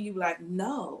come in, you be like,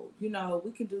 no, you know,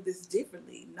 we can do this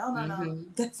differently. No,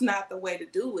 that's not the way to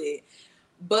do it.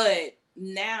 But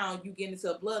now you get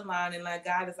into a bloodline and like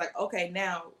God is like, okay,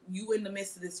 now you in the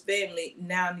midst of this family,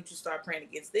 now I need you to start praying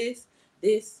against this.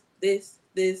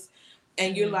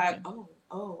 And you're like,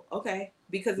 oh, okay.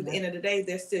 Because at the end of the day,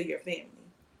 they're still your family.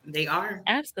 They are.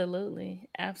 Absolutely.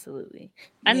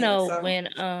 I know when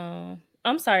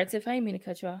I'm sorry, Tiff, I didn't mean to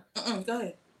cut you off. Go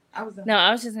ahead. I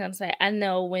was just gonna say, I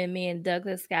know when me and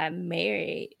Douglas got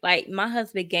married, like my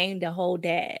husband gained a whole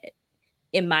dad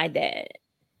in my dad.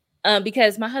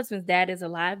 Because my husband's dad is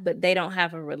alive, but they don't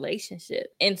have a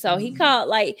relationship. And so he called,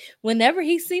 like, whenever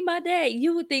he see my dad,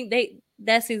 you would think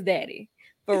that's his daddy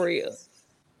for real.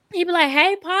 He'd be like,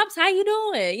 hey, Pops, how you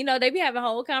doing? You know, they be having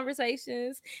whole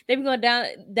conversations. They be going down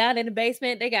in the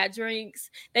basement. They got drinks.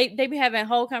 They be having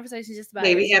whole conversations just about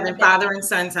They be having father and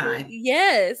son time.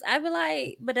 Yes. I'd be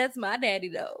like, but that's my daddy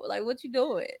though. Like, what you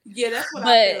doing? Yeah, that's what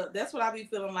I feel. That's what I be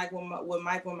feeling like with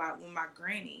my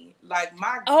granny. Like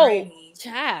my granny.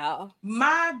 Child.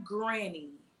 My granny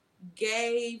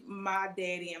gave my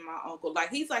daddy and my uncle.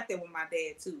 Like he's like that with my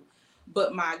dad too.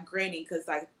 But my granny, because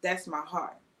like that's my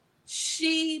heart.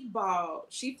 She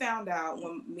found out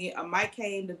when Mike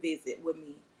came to visit with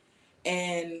me,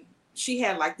 and she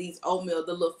had like these oatmeal,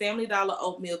 the little Family Dollar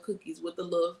oatmeal cookies with the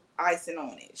little icing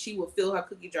on it. She would fill her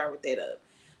cookie jar with that up.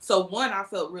 So one, I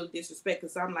felt real disrespect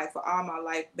because I'm like, for all my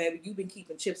life, baby, you've been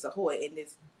keeping Chips Ahoy in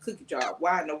this cookie jar.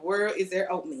 Why in the world is there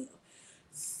oatmeal?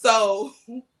 So,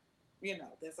 you know,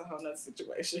 that's a whole nother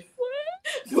situation.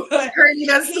 But you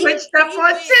done switched up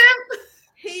on Tim.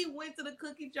 He went to the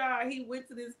cookie jar. He went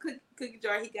to this cookie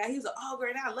jar. He was like, oh,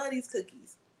 great, I love these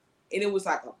cookies. And it was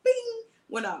like a bing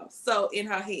went off. So in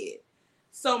her head.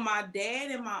 So my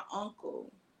dad and my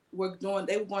uncle were going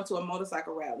to a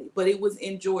motorcycle rally, but it was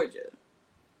in Georgia.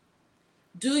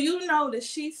 Do you know that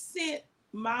she sent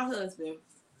my husband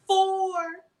 4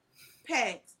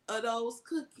 packs of those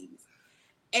cookies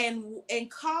and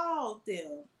called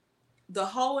them the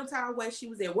whole entire way she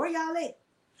was there? Where y'all at?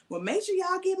 Well, make sure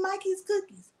y'all get Mikey's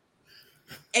cookies.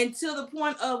 Until the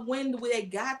point of when they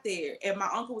got there. And my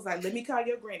uncle was like, let me call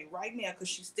your granny right now because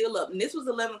she's still up. And this was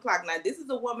 11 o'clock. Now, this is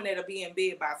a woman that'll be in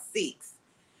bed by 6.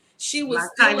 She was my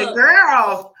kind of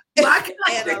girl.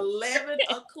 At 11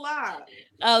 o'clock.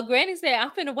 Oh, Granny said,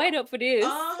 I'm finna wait up for this.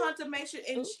 To make sure.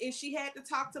 And she had to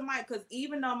talk to Mike because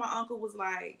even though my uncle was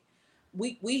like,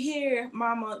 we hear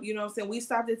Mama, you know what I'm saying? We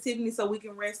stopped at Tiffany so we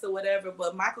can rest or whatever.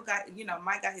 But Mike got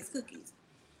his cookies.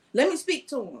 Let me speak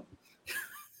to him.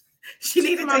 She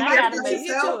needed to get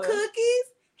your cookies.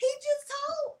 He just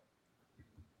told.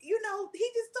 He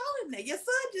just told him that. Your son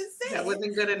just said that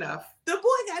wasn't good enough. The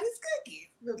boy got his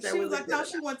cookies. She was like, no,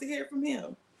 she wanted to hear from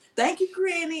him. Thank you,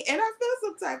 Granny. And I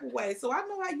felt some type of way. So I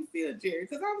know how you feel, Jerry.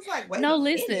 Because I was like, wait. No,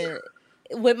 listen.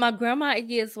 With my grandma, it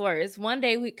gets worse. One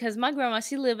day, because my grandma,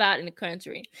 she live out in the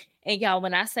country. And y'all,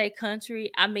 when I say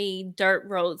country, I mean dirt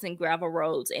roads and gravel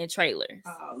roads and trailers.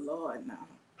 Oh, Lord, no.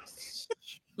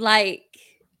 Like,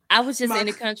 I was just in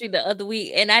the country the other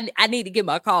week, and I need to get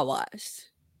my car washed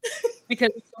because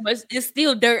it's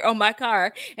still dirt on my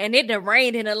car, and it done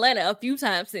rained in Atlanta a few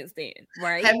times since then,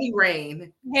 right? Heavy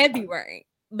rain.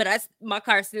 but my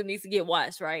car still needs to get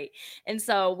washed, right? And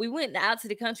so we went out to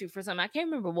the country for something. I can't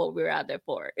remember what we were out there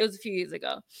for. It was a few years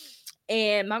ago.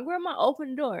 And my grandma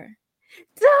opened the door.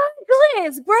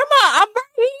 Douglas, Grandma, I'm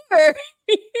right here.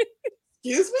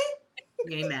 Excuse me?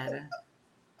 You ain't matter.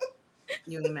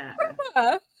 You ain't matter.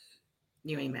 Grandma,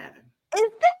 You ain't matter.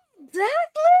 is that Douglas?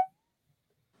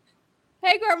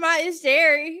 Hey, Grandma, it's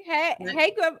Jerry. Hey,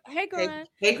 Grandma. Hey,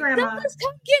 Grandma. Douglas,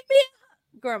 come get me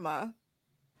Grandma.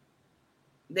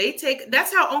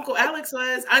 That's how Uncle Alex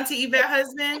was, Auntie Yvette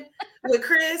husband with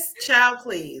Chris. Child,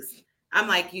 please. I'm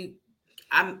like,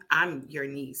 I'm your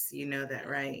niece. You know that,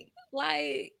 right?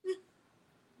 Like,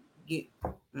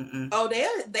 oh,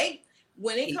 they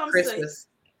when it comes Christmas. To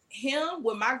him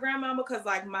with my grandmama, because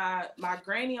like my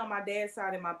granny on my dad's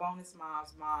side and my bonus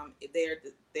mom's mom, they're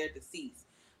deceased.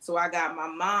 So I got my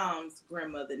mom's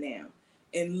grandmother now,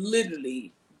 and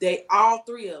literally they all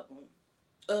three of them.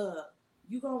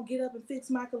 You gonna get up and fix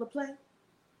Michael a plate?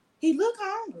 He look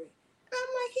hungry. I'm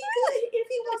like, he could if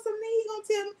he wants something, he gonna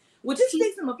tell me. Well, just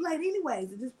fix him a plate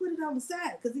anyways, and just put it on the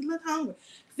side because he look hungry.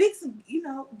 Fix him, you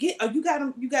got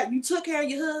him. You took care of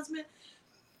your husband.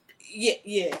 Yeah,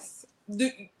 yes.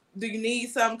 Do you need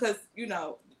something? Because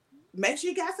make sure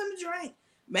you got something to drink.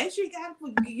 Make sure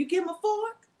you give him a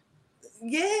fork.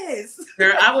 Yes.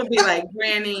 Girl, I would be like,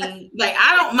 Granny, like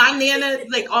my Nana,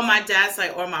 like on my dad's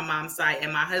side or my mom's side,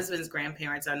 and my husband's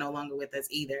grandparents are no longer with us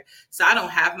either. So I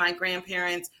don't have my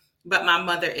grandparents, but my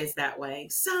mother is that way.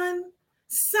 Son,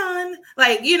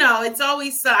 like, it's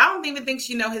always son. I don't even think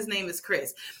she know his name is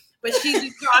Chris, but she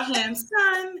just call him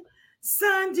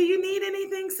son, do you need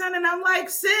anything, son? And I'm like,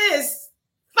 sis,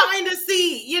 find a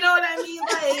seat. You know what I mean?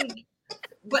 Like,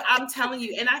 but I'm telling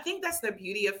you, and I think that's the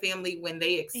beauty of family when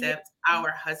they accept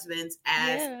our husbands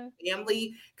as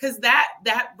family, because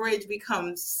that bridge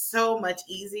becomes so much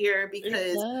easier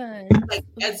because like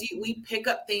we pick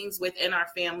up things within our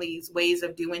families, ways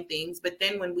of doing things, but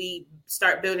then when we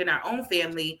start building our own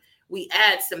family, we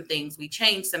add some things, we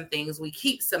change some things, we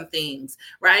keep some things,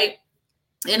 right?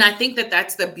 And I think that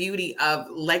that's the beauty of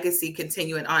legacy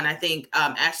continuing on. I think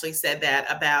Ashley said that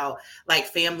about like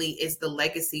family is the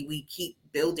legacy we keep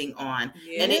building on.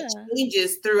 Yeah. And it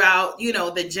changes throughout,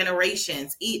 the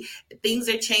generations. Things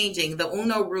are changing. The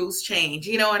Uno rules change.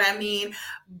 You know what I mean?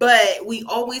 But we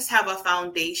always have a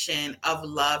foundation of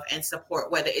love and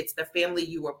support, whether it's the family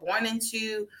you were born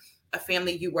into, a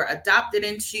family you were adopted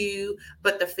into,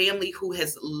 but the family who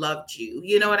has loved you.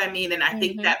 You know what I mean? And I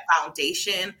think that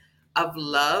foundation of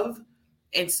love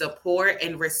and support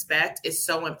and respect is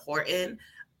so important.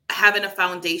 Having a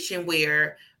foundation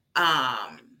where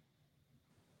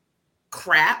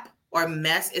crap or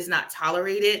mess is not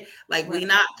tolerated. Like we're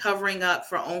not covering up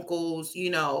for uncle's,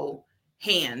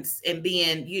 hands and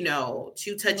being,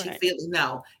 too touchy-feely.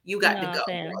 No, you got to go.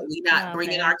 We're not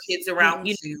bringing our kids around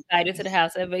you. Invited to the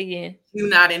house ever again. You're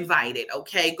not invited.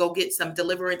 Okay, go get some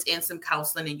deliverance and some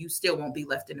counseling, and you still won't be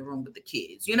left in the room with the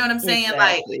kids. You know what I'm saying?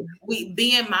 Exactly. Like we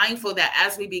being mindful that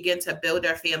as we begin to build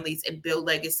our families and build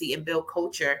legacy and build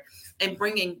culture and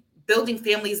building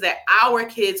families that our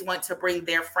kids want to bring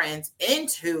their friends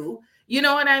into. You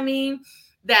know what I mean?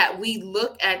 That we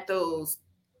look at those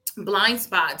blind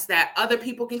spots that other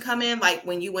people can come in. Like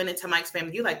when you went into Mike's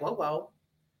family, you're like, whoa.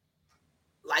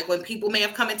 Like when people may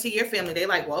have come into your family, they're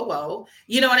like, whoa.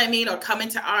 You know what I mean? Or come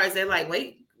into ours, they're like,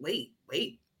 wait,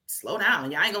 slow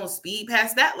down. Y'all ain't gonna speed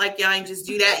past that. Like y'all ain't just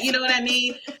do that. You know what I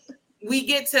mean? We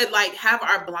get to like have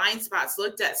our blind spots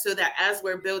looked at so that as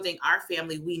we're building our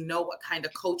family, we know what kind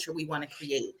of culture we want to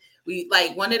create. We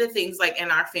like one of the things like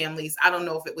in our families, I don't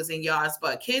know if it was in y'all's,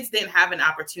 but kids didn't have an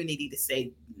opportunity to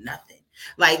say nothing.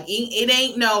 Like it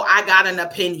ain't no, I got an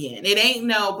opinion. It ain't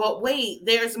no, but wait,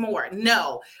 there's more.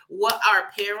 No, what our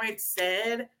parents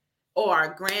said or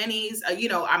our grannies,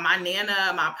 my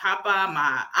Nana, my Papa,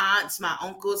 my aunts, my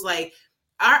uncles, like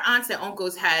our aunts and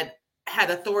uncles had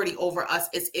authority over us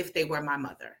as if they were my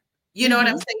mother. You know what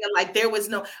I'm saying? Like there was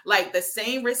no, like the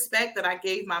same respect that I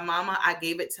gave my mama, I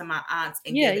gave it to my aunts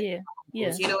and gave it to my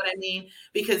uncles. You know what I mean?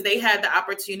 Because they had the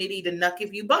opportunity to nuck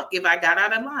if you buck if I got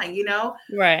out of line,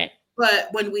 Right.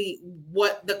 But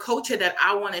what the culture that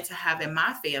I wanted to have in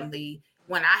my family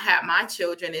when I had my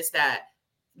children is that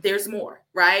there's more,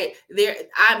 right?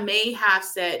 I may have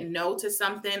said no to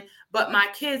something, but my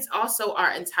kids also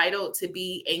are entitled to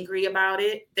be angry about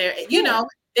it.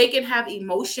 They can have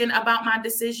emotion about my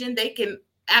decision. They can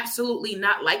absolutely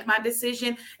not like my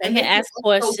decision. And they can ask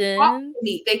questions.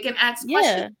 They can ask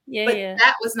questions. But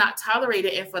that was not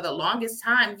tolerated. And for the longest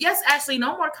time, yes, Ashley,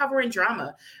 no more covering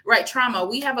drama, right? Trauma.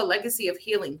 We have a legacy of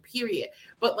healing, period.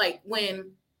 But like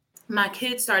when my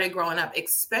kids started growing up,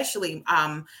 especially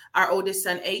our oldest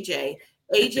son, AJ,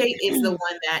 AJ is the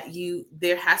one that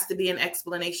there has to be an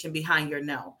explanation behind your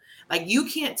no. Like you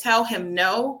can't tell him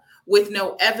no with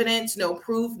no evidence, no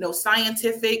proof, no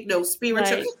scientific, no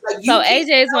spiritual. Right. Like So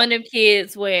AJ is one of them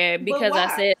kids where because I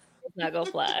why? said it's not gonna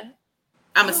fly.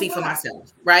 I'm gonna see for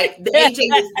myself, right? The AJ is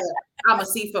the I'm gonna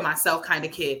see for myself kind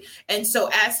of kid. And so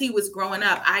as he was growing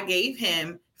up, I gave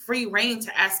him free reign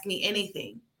to ask me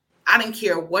anything. I didn't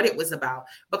care what it was about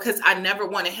because I never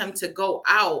wanted him to go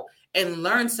out and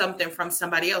learn something from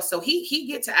somebody else. So he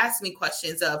get to ask me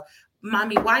questions of,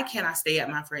 Mommy, why can't I stay at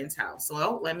my friend's house?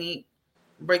 Well, let me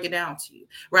break it down to you,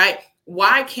 right?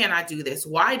 Why can't I do this?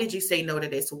 Why did you say no to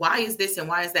this? Why is this and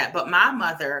why is that? But my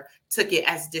mother took it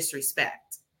as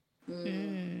disrespect.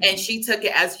 And she took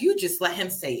it as, you just let him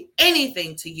say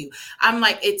anything to you. I'm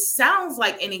like, it sounds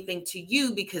like anything to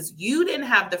you because you didn't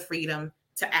have the freedom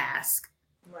to ask.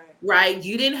 Right?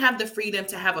 You didn't have the freedom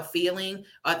to have a feeling,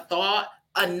 a thought,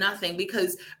 a nothing,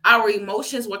 because our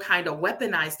emotions were kind of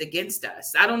weaponized against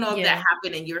us. I don't know if that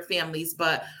happened in your families,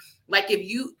 but like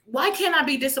why can't I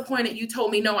be disappointed? You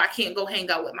told me no, I can't go hang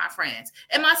out with my friends.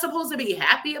 Am I supposed to be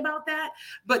happy about that?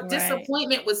 But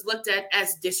disappointment was looked at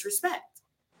as disrespect.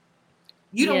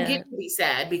 You don't get to be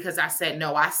sad because I said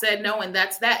no. I said no, and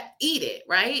that's that. Eat it,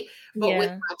 right? But with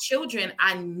my children,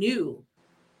 I knew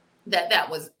that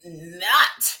was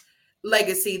not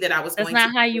legacy that I was that's going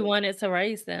not to how you wanted to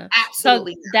raise them.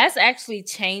 Absolutely. So that's actually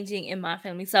changing in my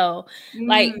family. So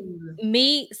like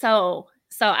me, so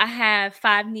I have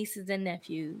 5 nieces and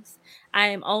nephews. I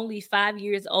am only 5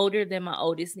 years older than my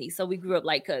oldest niece. So we grew up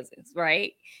like cousins,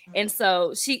 right? And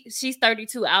so she's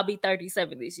 32. I'll be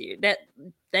 37 this year.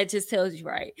 That just tells you,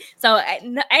 right? So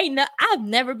I've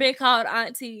never been called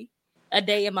auntie a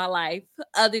day in my life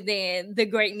other than the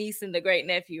great niece and the great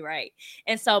nephew, right?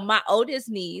 And so my oldest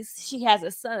niece, she has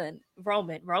a son,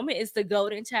 Roman. Roman is the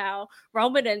golden child.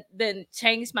 Roman then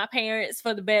changed my parents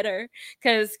for the better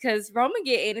because Roman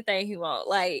get anything he want.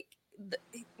 Like,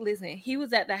 listen, he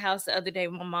was at the house the other day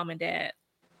with my mom and dad.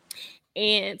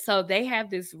 And so they have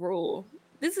this rule.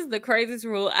 This is the craziest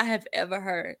rule I have ever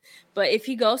heard. But if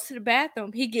he goes to the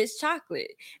bathroom, he gets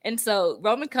chocolate. And so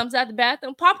Roman comes out the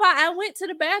bathroom. Papa, I went to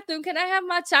the bathroom. Can I have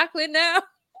my chocolate now?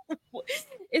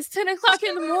 It's 10 o'clock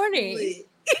in the morning.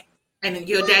 And then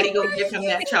your daddy gonna give him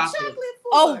that chocolate.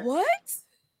 Oh, what?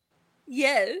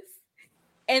 Yes.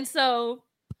 And so,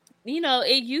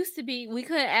 it used to be we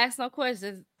couldn't ask no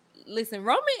questions. Listen,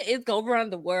 Roman is gonna run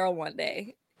the world one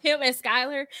day. Him and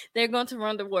Skylar, they're going to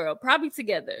run the world, probably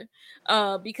together,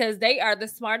 because they are the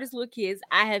smartest little kids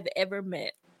I have ever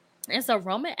met. And so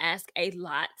Roman asked a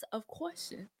lot of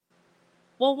questions.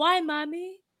 Well, why,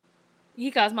 Mommy?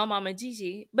 He calls my mama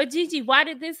Gigi. But Gigi, why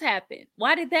did this happen?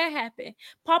 Why did that happen?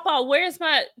 Papa, where's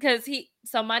my... Because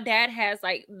my dad has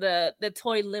like the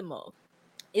toy limo.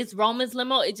 It's Roman's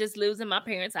limo. It just lives in my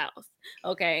parents' house.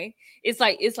 Okay. It's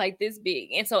like this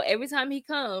big. And so every time he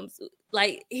comes,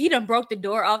 like he done broke the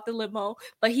door off the limo,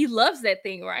 but he loves that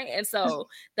thing, right? And so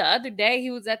the other day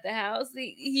he was at the house,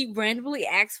 he randomly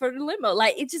asked for the limo.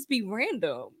 Like it just be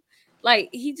random. Like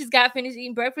he just got finished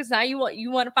eating breakfast. Now you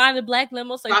want to find the black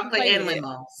limo so chocolate you can and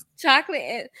limos. Chocolate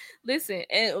and listen.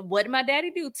 And what did my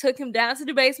daddy do? Took him down to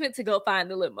the basement to go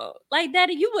find the limo. Like,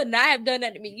 Daddy, you would not have done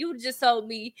that to me. You would just told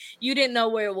me you didn't know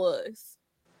where it was,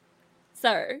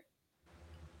 sir.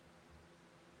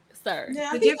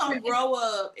 Now he gonna grow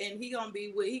up and he gonna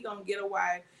get a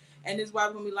wife, and his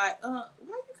wife gonna be like, why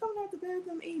you coming out the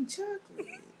bathroom eating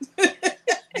chocolate?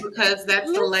 Because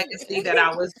that's the legacy that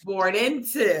I was born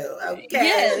into. Okay.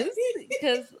 Yes.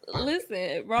 Because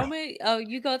listen, Roman,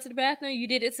 you go to the bathroom, you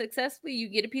did it successfully, you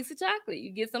get a piece of chocolate, you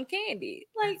get some candy.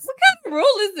 Like, what kind of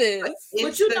rule is this?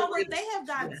 But you know what? They have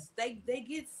got they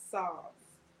get soft.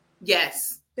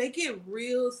 Yes. They get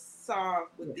real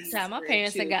soft with these. My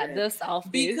parents have got the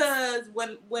soft because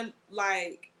when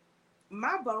like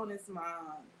my bonus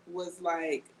mom was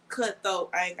like cutthroat,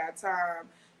 I ain't got time.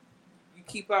 You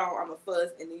keep on, I'm a fuss,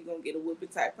 and then you're gonna get a whooping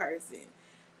type person.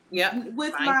 Yeah.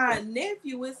 With my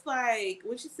nephew, it's like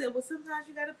when she said, "Well, sometimes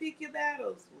you gotta pick your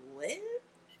battles." What?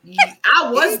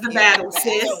 I was the battle,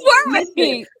 sis.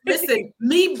 Listen,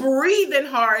 me breathing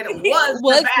hard was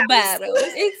the battle.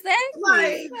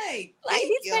 Exactly. Like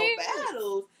your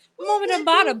battles. Mom done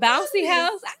bought a bouncy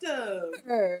house.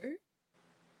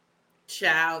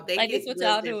 Child, they like get this what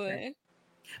y'all doing.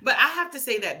 But I have to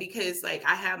say that because like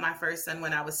I had my first son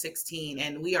when I was 16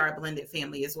 and we are a blended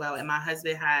family as well. And my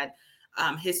husband had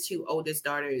his 2 oldest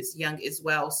daughters young as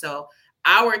well. So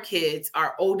our kids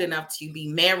are old enough to be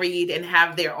married and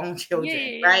have their own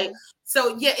children, right?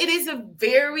 So yeah, it is a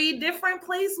very different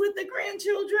place with the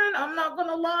grandchildren. I'm not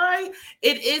gonna lie.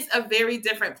 It is a very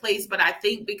different place, but I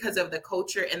think because of the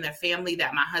culture and the family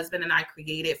that my husband and I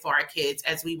created for our kids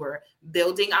as we were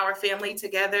building our family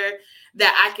together,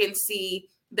 that I can see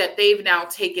that they've now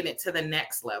taken it to the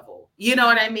next level. You know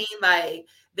what I mean? Like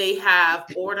they have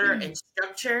order and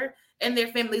structure in their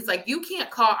families. Like you can't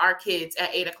call our kids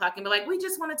at 8 o'clock and be like, we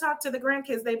just want to talk to the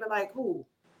grandkids. They be like, who?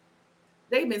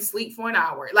 They've been asleep for an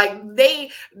hour. Like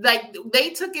they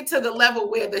took it to the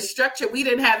level where the structure we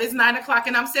didn't have is 9 o'clock,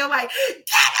 and I'm still like, get in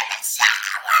the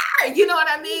shower. You know what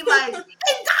I mean? Like, and go to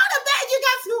bed. You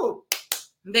got school.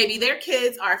 Maybe their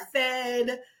kids are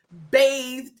fed,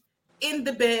 bathed, in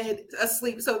the bed,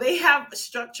 asleep. So they have a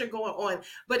structure going on,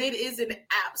 but it is an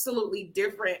absolutely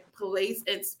different place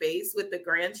and space with the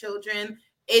grandchildren.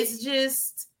 It's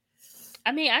just,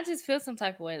 I mean, I just feel some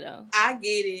type of way though. I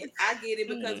get it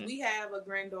because we have a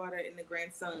granddaughter and a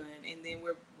grandson, and then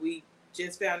we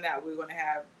just found out we're gonna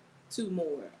have 2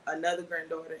 more, another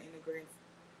granddaughter and a grand.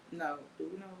 No, do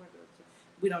we know about the other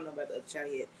child? We don't know about the other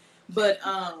child yet, but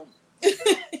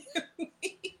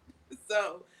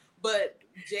but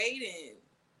Jaden,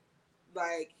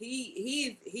 like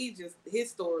he just his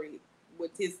story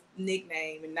with his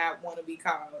nickname and not want to be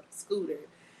called Scooter.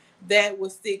 That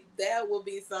would stick. That would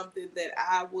be something that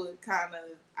I would kind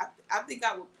of. I think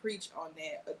I would preach on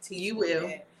that. You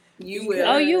will. You will.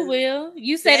 Oh, you will.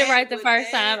 You said it right the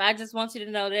first time. I just want you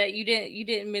to know that you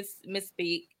didn't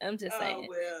misspeak. I'm just saying.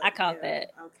 Well, I caught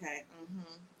that. Okay.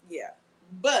 Mm-hmm. Yeah.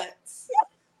 But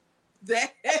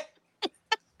that.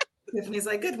 Tiffany's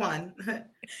like, good one.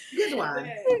 Good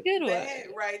one. Good one. That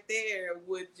right there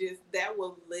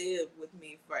will live with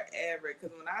me forever.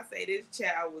 Because when I say this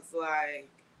child was like,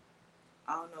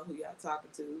 I don't know who y'all talking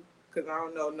to, because I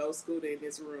don't know no Scooter in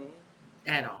this room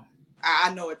at all.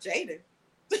 I know a Jaden.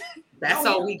 That's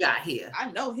all we got here.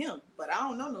 I know him, but I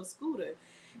don't know no Scooter.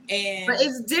 But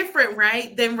it's different,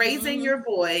 right? Than raising your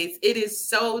boys. It is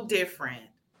so different.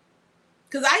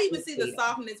 Because I even see the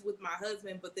softness with my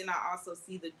husband, but then I also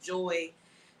see the joy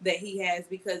that he has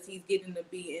because he's getting to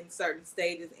be in certain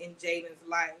stages in Jaden's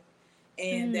life.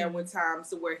 And there were times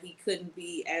to where he couldn't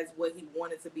be as what he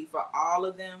wanted to be for all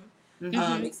of them,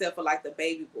 except for like the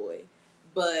baby boy.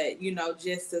 But,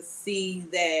 just to see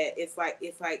that it's like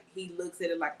he looks at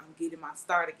it like, I'm getting my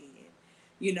start again,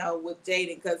 with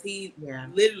Jaden. Because he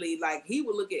literally, like, he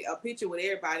would look at a picture with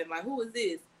everybody and like, who is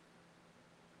this?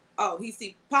 Oh, he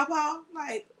see Papa,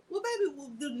 like, well, baby,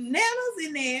 the Nana's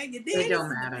in there. Your daddy's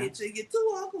in the picture. Your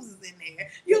 2 uncles is in there.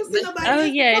 You don't see nobody. Oh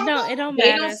yeah, it don't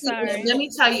matter. Sorry. Let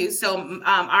me tell you. So,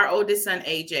 our oldest son,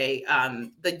 AJ,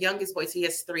 the youngest boys, he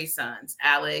has 3 sons: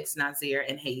 Alex, Nazir,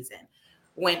 and Hazen.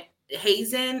 When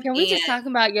Hazen, can we just talk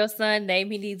about your son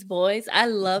naming these boys? I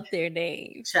love their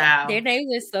names. Child. Their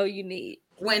names are so unique.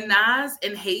 When Nas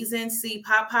and Hazen see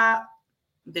Pop,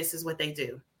 this is what they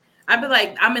do. I'd be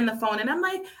like, I'm in the phone and I'm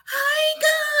like, hi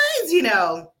guys,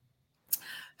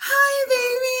 hi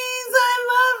babies, I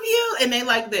love you. And they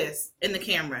like this in the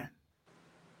camera.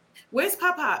 Where's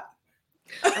Pop?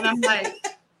 And I'm like,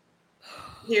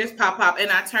 here's Pop.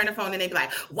 And I turn the phone and they be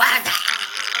like, what?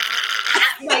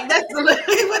 Like that's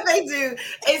literally what they do.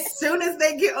 As soon as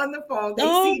they get on the phone, they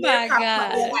see their Pop.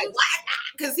 They're like, what?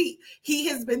 Because he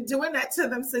has been doing that to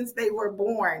them since they were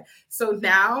born. So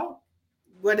now,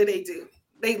 what do?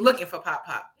 They looking for Pop.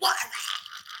 What?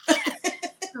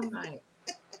 I'm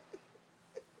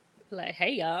like,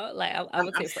 hey y'all. Like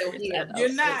I'm still here.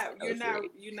 You're not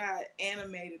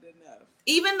animated enough.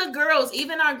 Even the girls,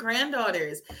 even our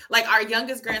granddaughters, like our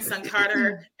youngest grandson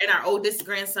Carter and our oldest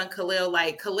grandson Khalil.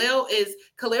 Like Khalil is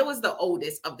the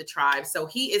oldest of the tribe, so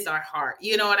he is our heart.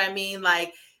 You know what I mean?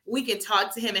 Like we can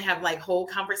talk to him and have like whole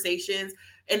conversations.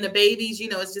 And the babies,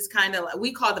 it's just kind of like,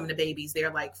 we call them the babies.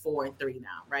 They're like 4 and 3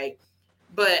 now, right?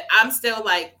 But I'm still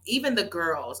like, even the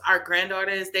girls, our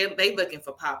granddaughters, they looking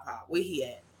for Pop. Where he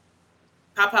at?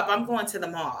 Pop, I'm going to the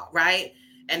mall, right?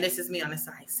 And this is me on the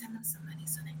side. Send them some money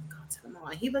so they can go to the mall.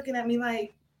 And he looking at me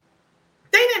like,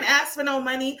 they didn't ask for no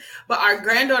money. But our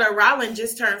granddaughter, Rollin,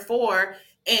 just turned 4,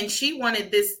 and she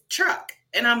wanted this truck.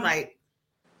 And I'm like,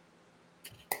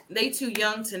 they too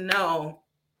young to know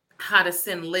how to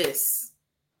send lists.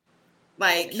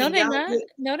 Like, no, they're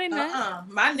not.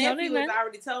 My nephew has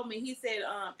already told me. He said,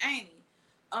 Annie,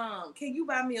 can you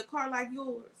buy me a car like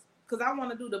yours? Because I want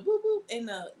to do the boop boop and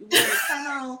the where it turn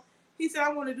on. He said,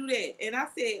 I want to do that. And I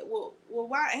said, well,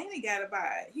 why Annie got to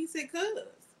buy it? He said, cuz.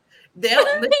 They'll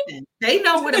listen. They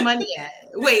know where the money at.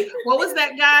 Wait, what was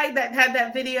that guy that had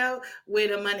that video? Where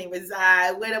the money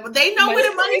reside? They know where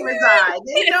the money resides.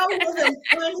 They know where the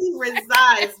money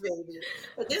resides, baby.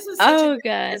 But this was oh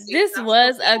god, this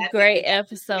was a great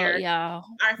episode, y'all.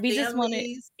 We just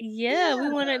wanted, we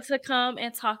wanted to come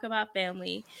and talk about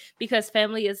family because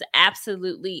family is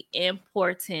absolutely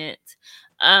important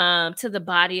to the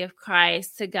body of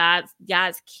Christ, to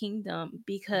God's kingdom,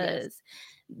 because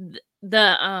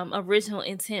the original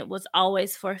intent was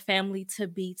always for family to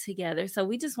be together. So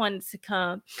we just wanted to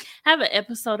come have an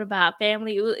episode about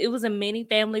family. It was a mini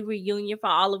family reunion for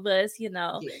all of us,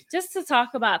 just to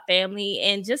talk about family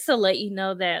and just to let you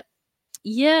know that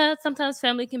sometimes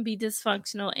family can be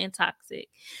dysfunctional and toxic.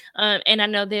 And I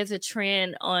know there's a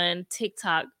trend on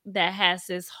TikTok that has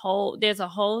there's a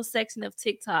whole section of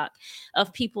TikTok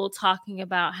of people talking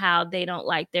about how they don't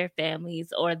like their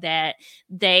families, or that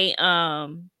they are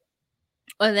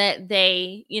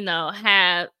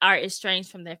estranged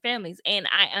from their families. And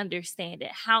I understand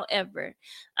it. However,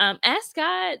 ask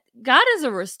God. God is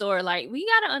a restorer. Like, we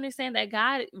got to understand that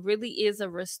God really is a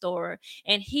restorer,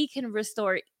 and he can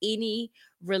restore any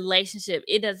relationship.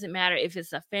 It doesn't matter if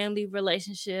it's a family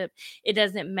relationship. It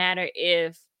doesn't matter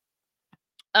if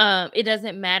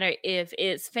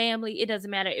it's family. It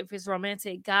doesn't matter if it's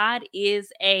romantic. God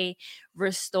is a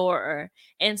restorer.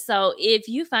 And so if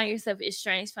you find yourself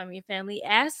estranged from your family,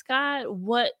 ask God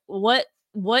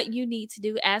what you need to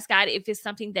do. Ask God if it's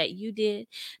something that you did.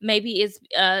 Maybe it's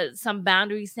some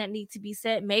boundaries that need to be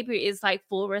set. Maybe it's like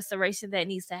full restoration that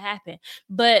needs to happen.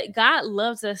 But God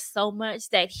loves us so much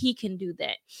that he can do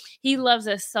that. He loves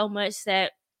us so much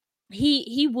that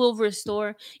he will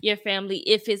restore your family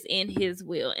if it's in his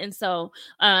will. And so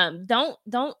don't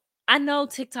I know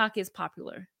TikTok is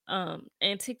popular,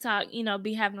 and TikTok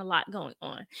be having a lot going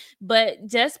on, but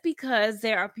just because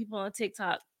there are people on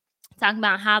TikTok talking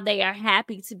about how they are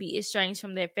happy to be estranged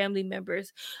from their family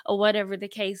members or whatever the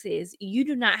case is, you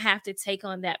do not have to take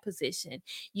on that position.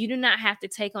 You do not have to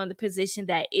take on the position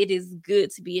that it is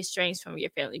good to be estranged from your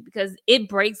family, because it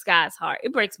breaks God's heart.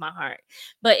 It breaks my heart,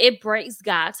 but it breaks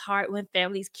God's heart when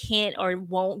families can't or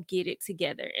won't get it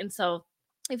together. And so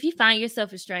if you find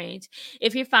yourself estranged,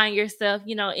 if you find yourself,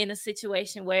 in a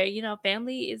situation where,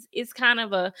 family is kind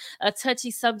of a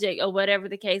touchy subject or whatever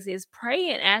the case is, pray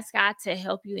and ask God to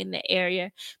help you in the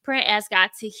area. Pray and ask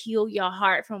God to heal your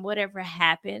heart from whatever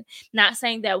happened. Not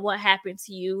saying that what happened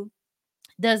to you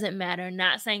doesn't matter.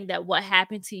 Not saying that what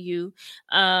happened to you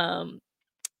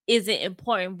isn't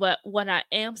important, but what I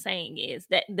am saying is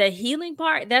that the healing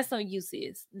part, that's on you,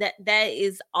 sis. That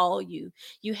is all you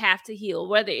have to heal,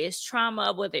 whether it's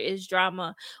trauma, whether it's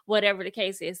drama, whatever the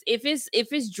case is. If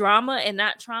it's drama and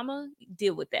not trauma,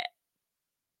 deal with that.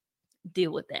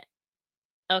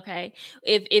 Okay.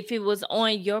 If it was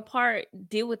on your part,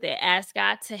 deal with it. Ask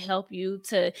God to help you,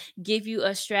 to give you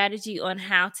a strategy on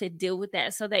how to deal with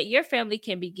that, so that your family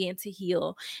can begin to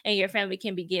heal and your family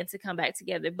can begin to come back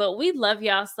together. But we love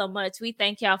y'all so much. We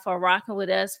thank y'all for rocking with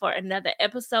us for another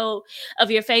episode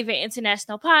of your favorite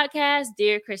international podcast,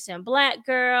 Dear Christian Black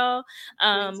Girl.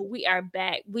 We are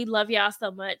back. We love y'all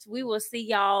so much. We will see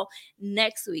y'all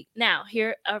next week. Now,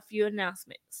 here are a few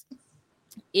announcements.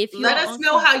 If you let us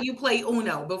know how you play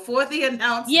Uno before the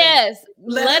announcement. Yes,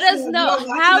 let us know.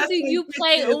 How do you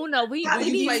play Uno? We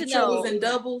need to know. And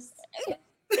doubles.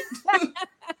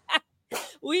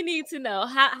 We need to know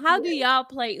how do y'all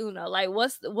play Uno? Like,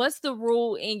 what's the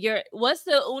rule in what's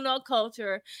the Uno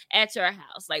culture at your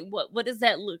house? Like, what does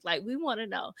that look like? We want to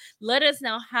know. Let us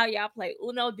know how y'all play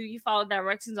Uno. Do you follow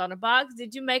directions on the box?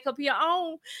 Did you make up your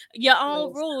own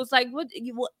rules? Like, what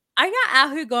are y'all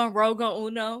out here going rogue on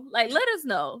Uno? Like, let us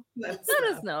know. Let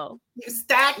us know. You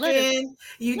stacking,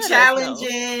 you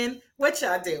challenging. What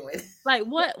y'all doing? Like,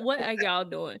 what are y'all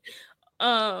doing?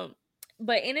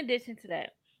 But in addition to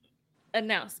that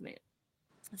announcement,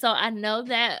 so I know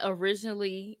that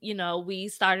originally, we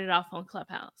started off on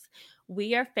Clubhouse.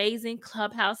 We are phasing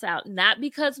Clubhouse out, not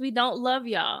because we don't love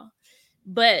y'all,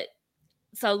 but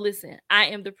so listen, I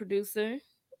am the producer.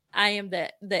 I am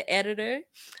the editor.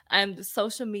 I'm the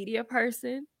social media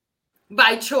person.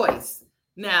 By choice.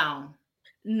 Now.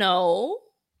 No.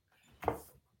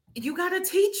 You got to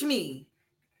teach me.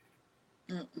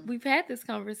 We've had this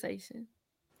conversation.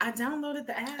 I downloaded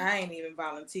the app. I ain't even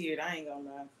volunteered. I ain't gonna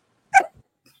lie.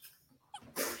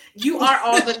 You are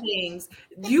all the things.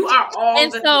 You are all and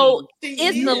the so things.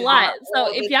 It's a lot. So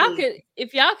if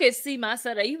y'all could see my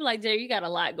setup, you like, Jerry, you got a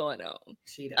lot going on.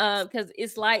 She does. Because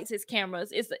it's lights, it's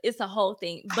cameras, it's a whole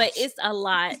thing. But it's a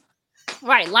lot.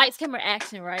 Right, lights, camera,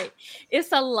 action, right?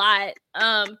 It's a lot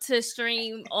to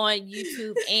stream on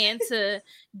YouTube and to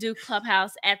do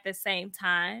Clubhouse at the same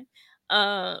time.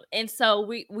 And so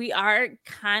we are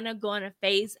kind of going to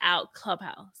phase out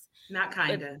Clubhouse. Not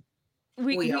kind of.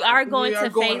 We are going to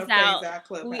phase out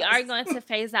Clubhouse. We are going to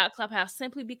phase out Clubhouse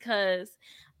simply because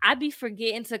I be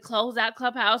forgetting to close out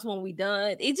Clubhouse when we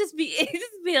done. It just be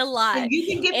a lot. And you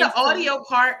can get the audio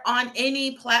part on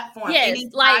any platform. Yes, any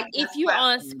like if you're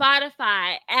on platform.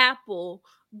 Spotify, Apple,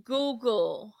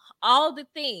 Google, all the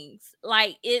things,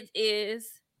 like it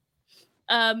is.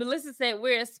 Melissa said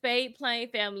we're a spade playing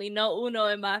family, no Uno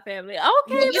in my family.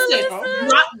 Okay, Melissa.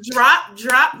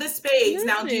 Drop the spades. Listen.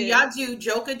 Now, do y'all do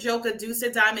Joker, Deuce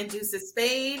of Diamond, Deuce of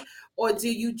Spade, or do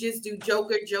you just do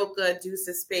Joker, Deuce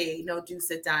of Spade, no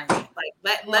Deuce of Diamond?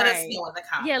 Like let us know in the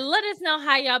comments. Yeah, let us know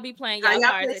how y'all be playing y'all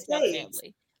cards at your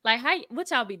family. Like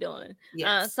what y'all be doing?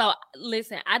 Yes. So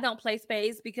listen, I don't play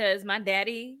spades because my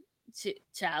daddy,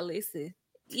 child, listen,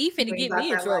 he finna get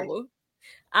me in trouble. Life.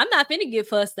 I'm not finna get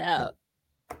fussed out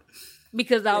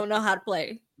because I don't know how to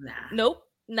play. Nah. Nope,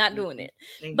 not doing it.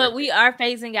 But we are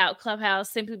phasing out Clubhouse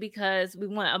simply because we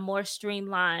want a more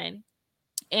streamlined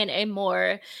and a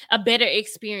better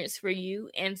experience for you.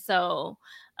 And so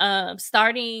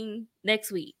starting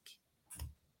next week,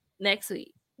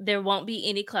 there won't be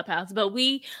any Clubhouse, but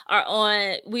we are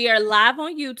live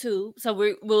on YouTube.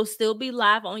 So we'll still be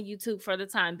live on YouTube for the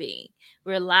time being.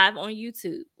 We're live on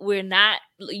YouTube.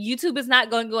 YouTube is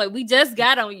not going away. We just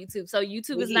got on YouTube. So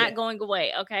YouTube is not going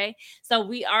away. Okay. So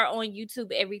we are on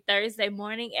YouTube every Thursday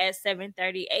morning at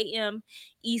 7:30 a.m.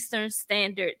 Eastern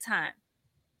Standard Time.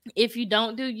 If you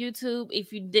don't do YouTube,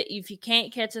 if you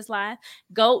can't catch us live,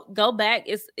 go back.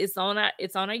 It's on our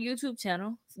YouTube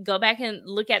channel. Go back and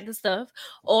look at the stuff.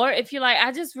 Or if you're like,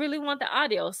 I just really want the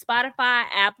audio, Spotify,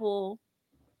 Apple,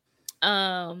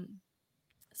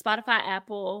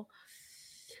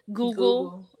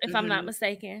 Google, if I'm not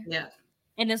mistaken. Yeah.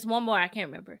 And there's one more I can't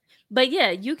remember. But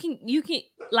yeah, you can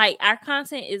like our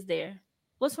content is there.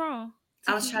 What's wrong?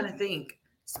 I was trying to think.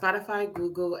 Spotify,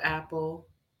 Google, Apple.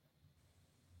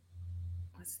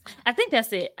 I think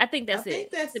that's it. That's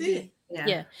it.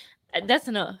 Yeah. That's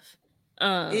enough.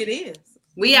 It is.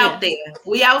 We out there.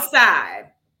 We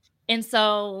outside. And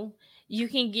so you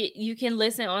can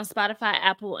listen on Spotify,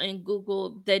 Apple, and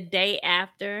Google the day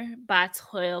after by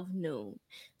 12 noon.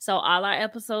 So all our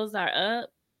episodes are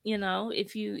up. You know,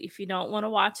 if you don't want to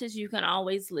watch us, you can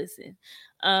always listen.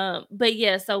 But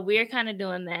yeah, so we're kind of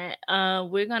doing that.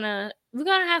 We're gonna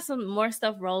have some more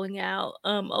stuff rolling out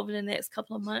over the next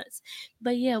couple of months.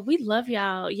 But yeah, we love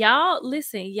y'all. Y'all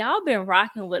listen, y'all been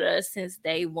rocking with us since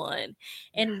day one,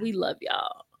 and we love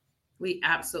y'all. We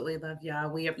absolutely love y'all.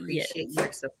 We appreciate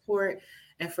your support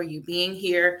and for you being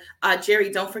here. Jerry,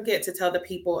 don't forget to tell the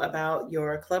people about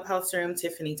your Clubhouse room.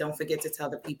 Tiffany, don't forget to tell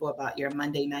the people about your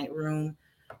Monday night room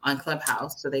on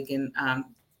Clubhouse so they can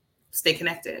stay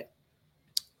connected.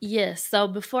 Yes. So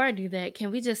before I do that, can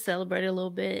we just celebrate a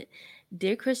little bit?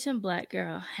 Dear Christian Black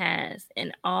Girl has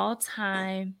our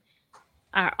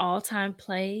all-time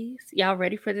plays. Y'all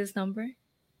ready for this number?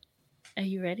 Are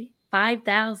you ready?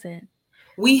 5,000.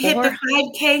 We hit the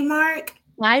 5K mark.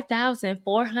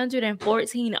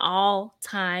 5,414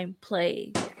 all-time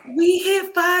plays. We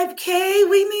hit 5K.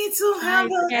 We need to have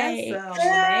amazing.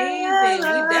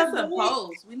 That's a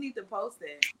post. We need to post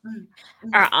it.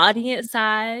 Our audience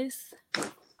size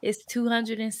is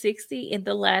 260 in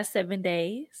the last 7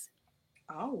 days.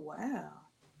 Oh, wow.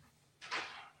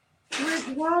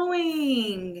 We're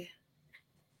growing.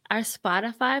 Our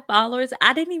Spotify followers,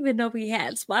 I didn't even know we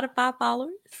had Spotify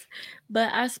followers,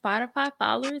 but our Spotify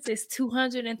followers is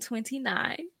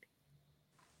 229.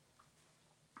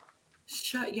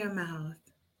 Shut your mouth.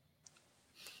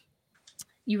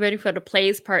 You ready for the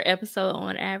plays per episode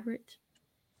on average?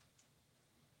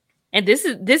 And this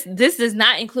does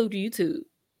not include YouTube.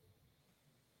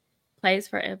 Plays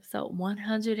per episode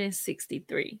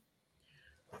 163.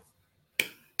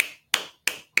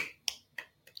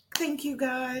 Thank you,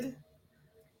 God.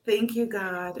 Thank you,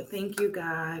 God. Thank you,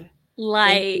 God.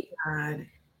 Like, you, God.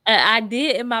 I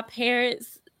did in my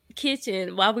parents'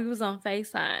 kitchen while we was on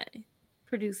FaceTime.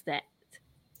 Produce that.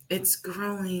 It's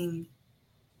growing.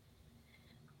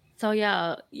 So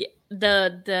y'all,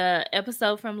 the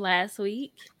episode from last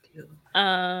week,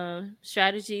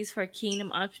 strategies for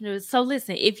kingdom entrepreneurs. So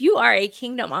listen, if you are a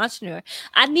kingdom entrepreneur,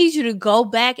 I need you to go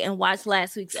back and watch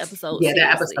last week's episode. Yeah,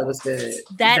 that episode was good.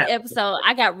 That episode,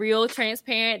 I got real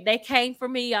transparent. They came for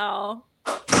me, y'all.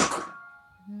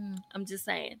 I'm just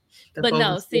saying. The But no,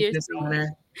 bogus business seriously.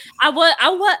 owner. I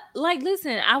was like,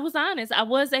 listen, I was honest. I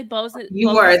was a bogus.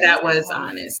 You were. That was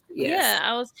honest. Yes. Yeah,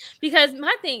 I was, because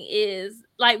my thing is,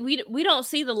 like, we don't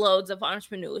see the loads of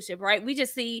entrepreneurship, right? We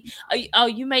just see, oh,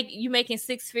 you making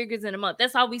 6 figures in a month.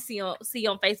 That's all we see on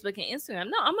Facebook and Instagram.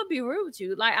 No, I'm gonna be real with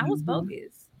you. Like, I was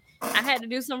bogus. I had to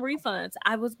do some refunds.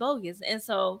 I was bogus, and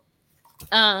so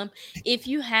if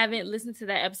you haven't listened to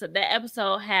that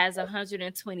episode has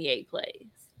 128 plays.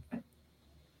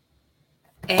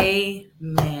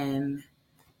 Amen.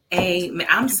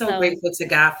 I'm so grateful to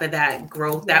God for that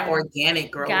growth, that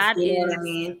organic growth. God you know is, what I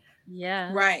mean?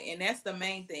 Yeah. Right. And that's the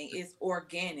main thing. It's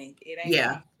organic. It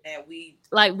ain't that we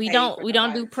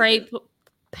don't do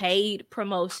paid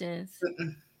promotions.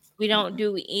 We don't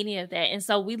do any of that. And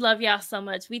so we love y'all so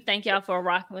much. We thank y'all for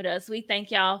rocking with us. We thank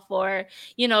y'all for,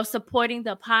 supporting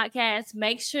the podcast.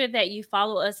 Make sure that you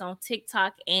follow us on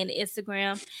TikTok and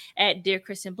Instagram at Dear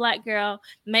Christian Black Girl.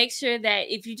 Make sure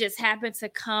that if you just happen to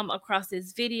come across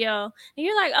this video and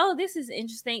you're like, oh, this is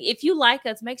interesting. If you like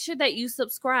us, make sure that you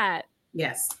subscribe.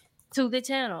 Yes. To the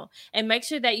channel, and make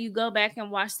sure that you go back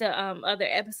and watch the other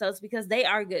episodes, because they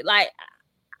are good. Like,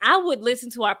 I would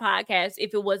listen to our podcast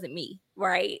if it wasn't me,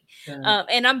 right?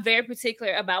 And I'm very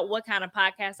particular about what kind of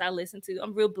podcast I listen to.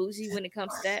 I'm real bougie when it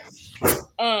comes to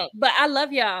that. But I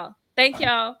love y'all. Thank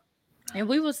y'all. And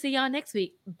we will see y'all next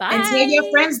week. Bye. And tell your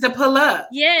friends to pull up.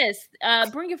 Yes.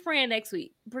 Bring a friend next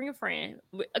week. Bring a friend.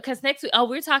 Because next week,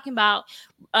 we're talking about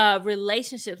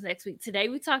relationships next week. Today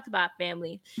we talked about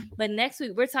family. But next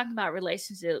week we're talking about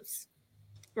relationships,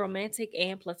 romantic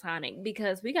and platonic,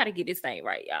 because we got to get this thing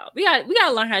right, y'all. We got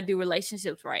to learn how to do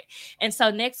relationships right. And so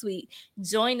next week,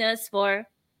 join us for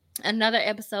another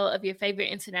episode of your favorite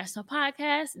international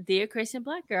podcast, Dear Christian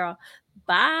Black Girl.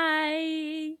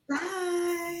 Bye.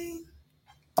 Bye.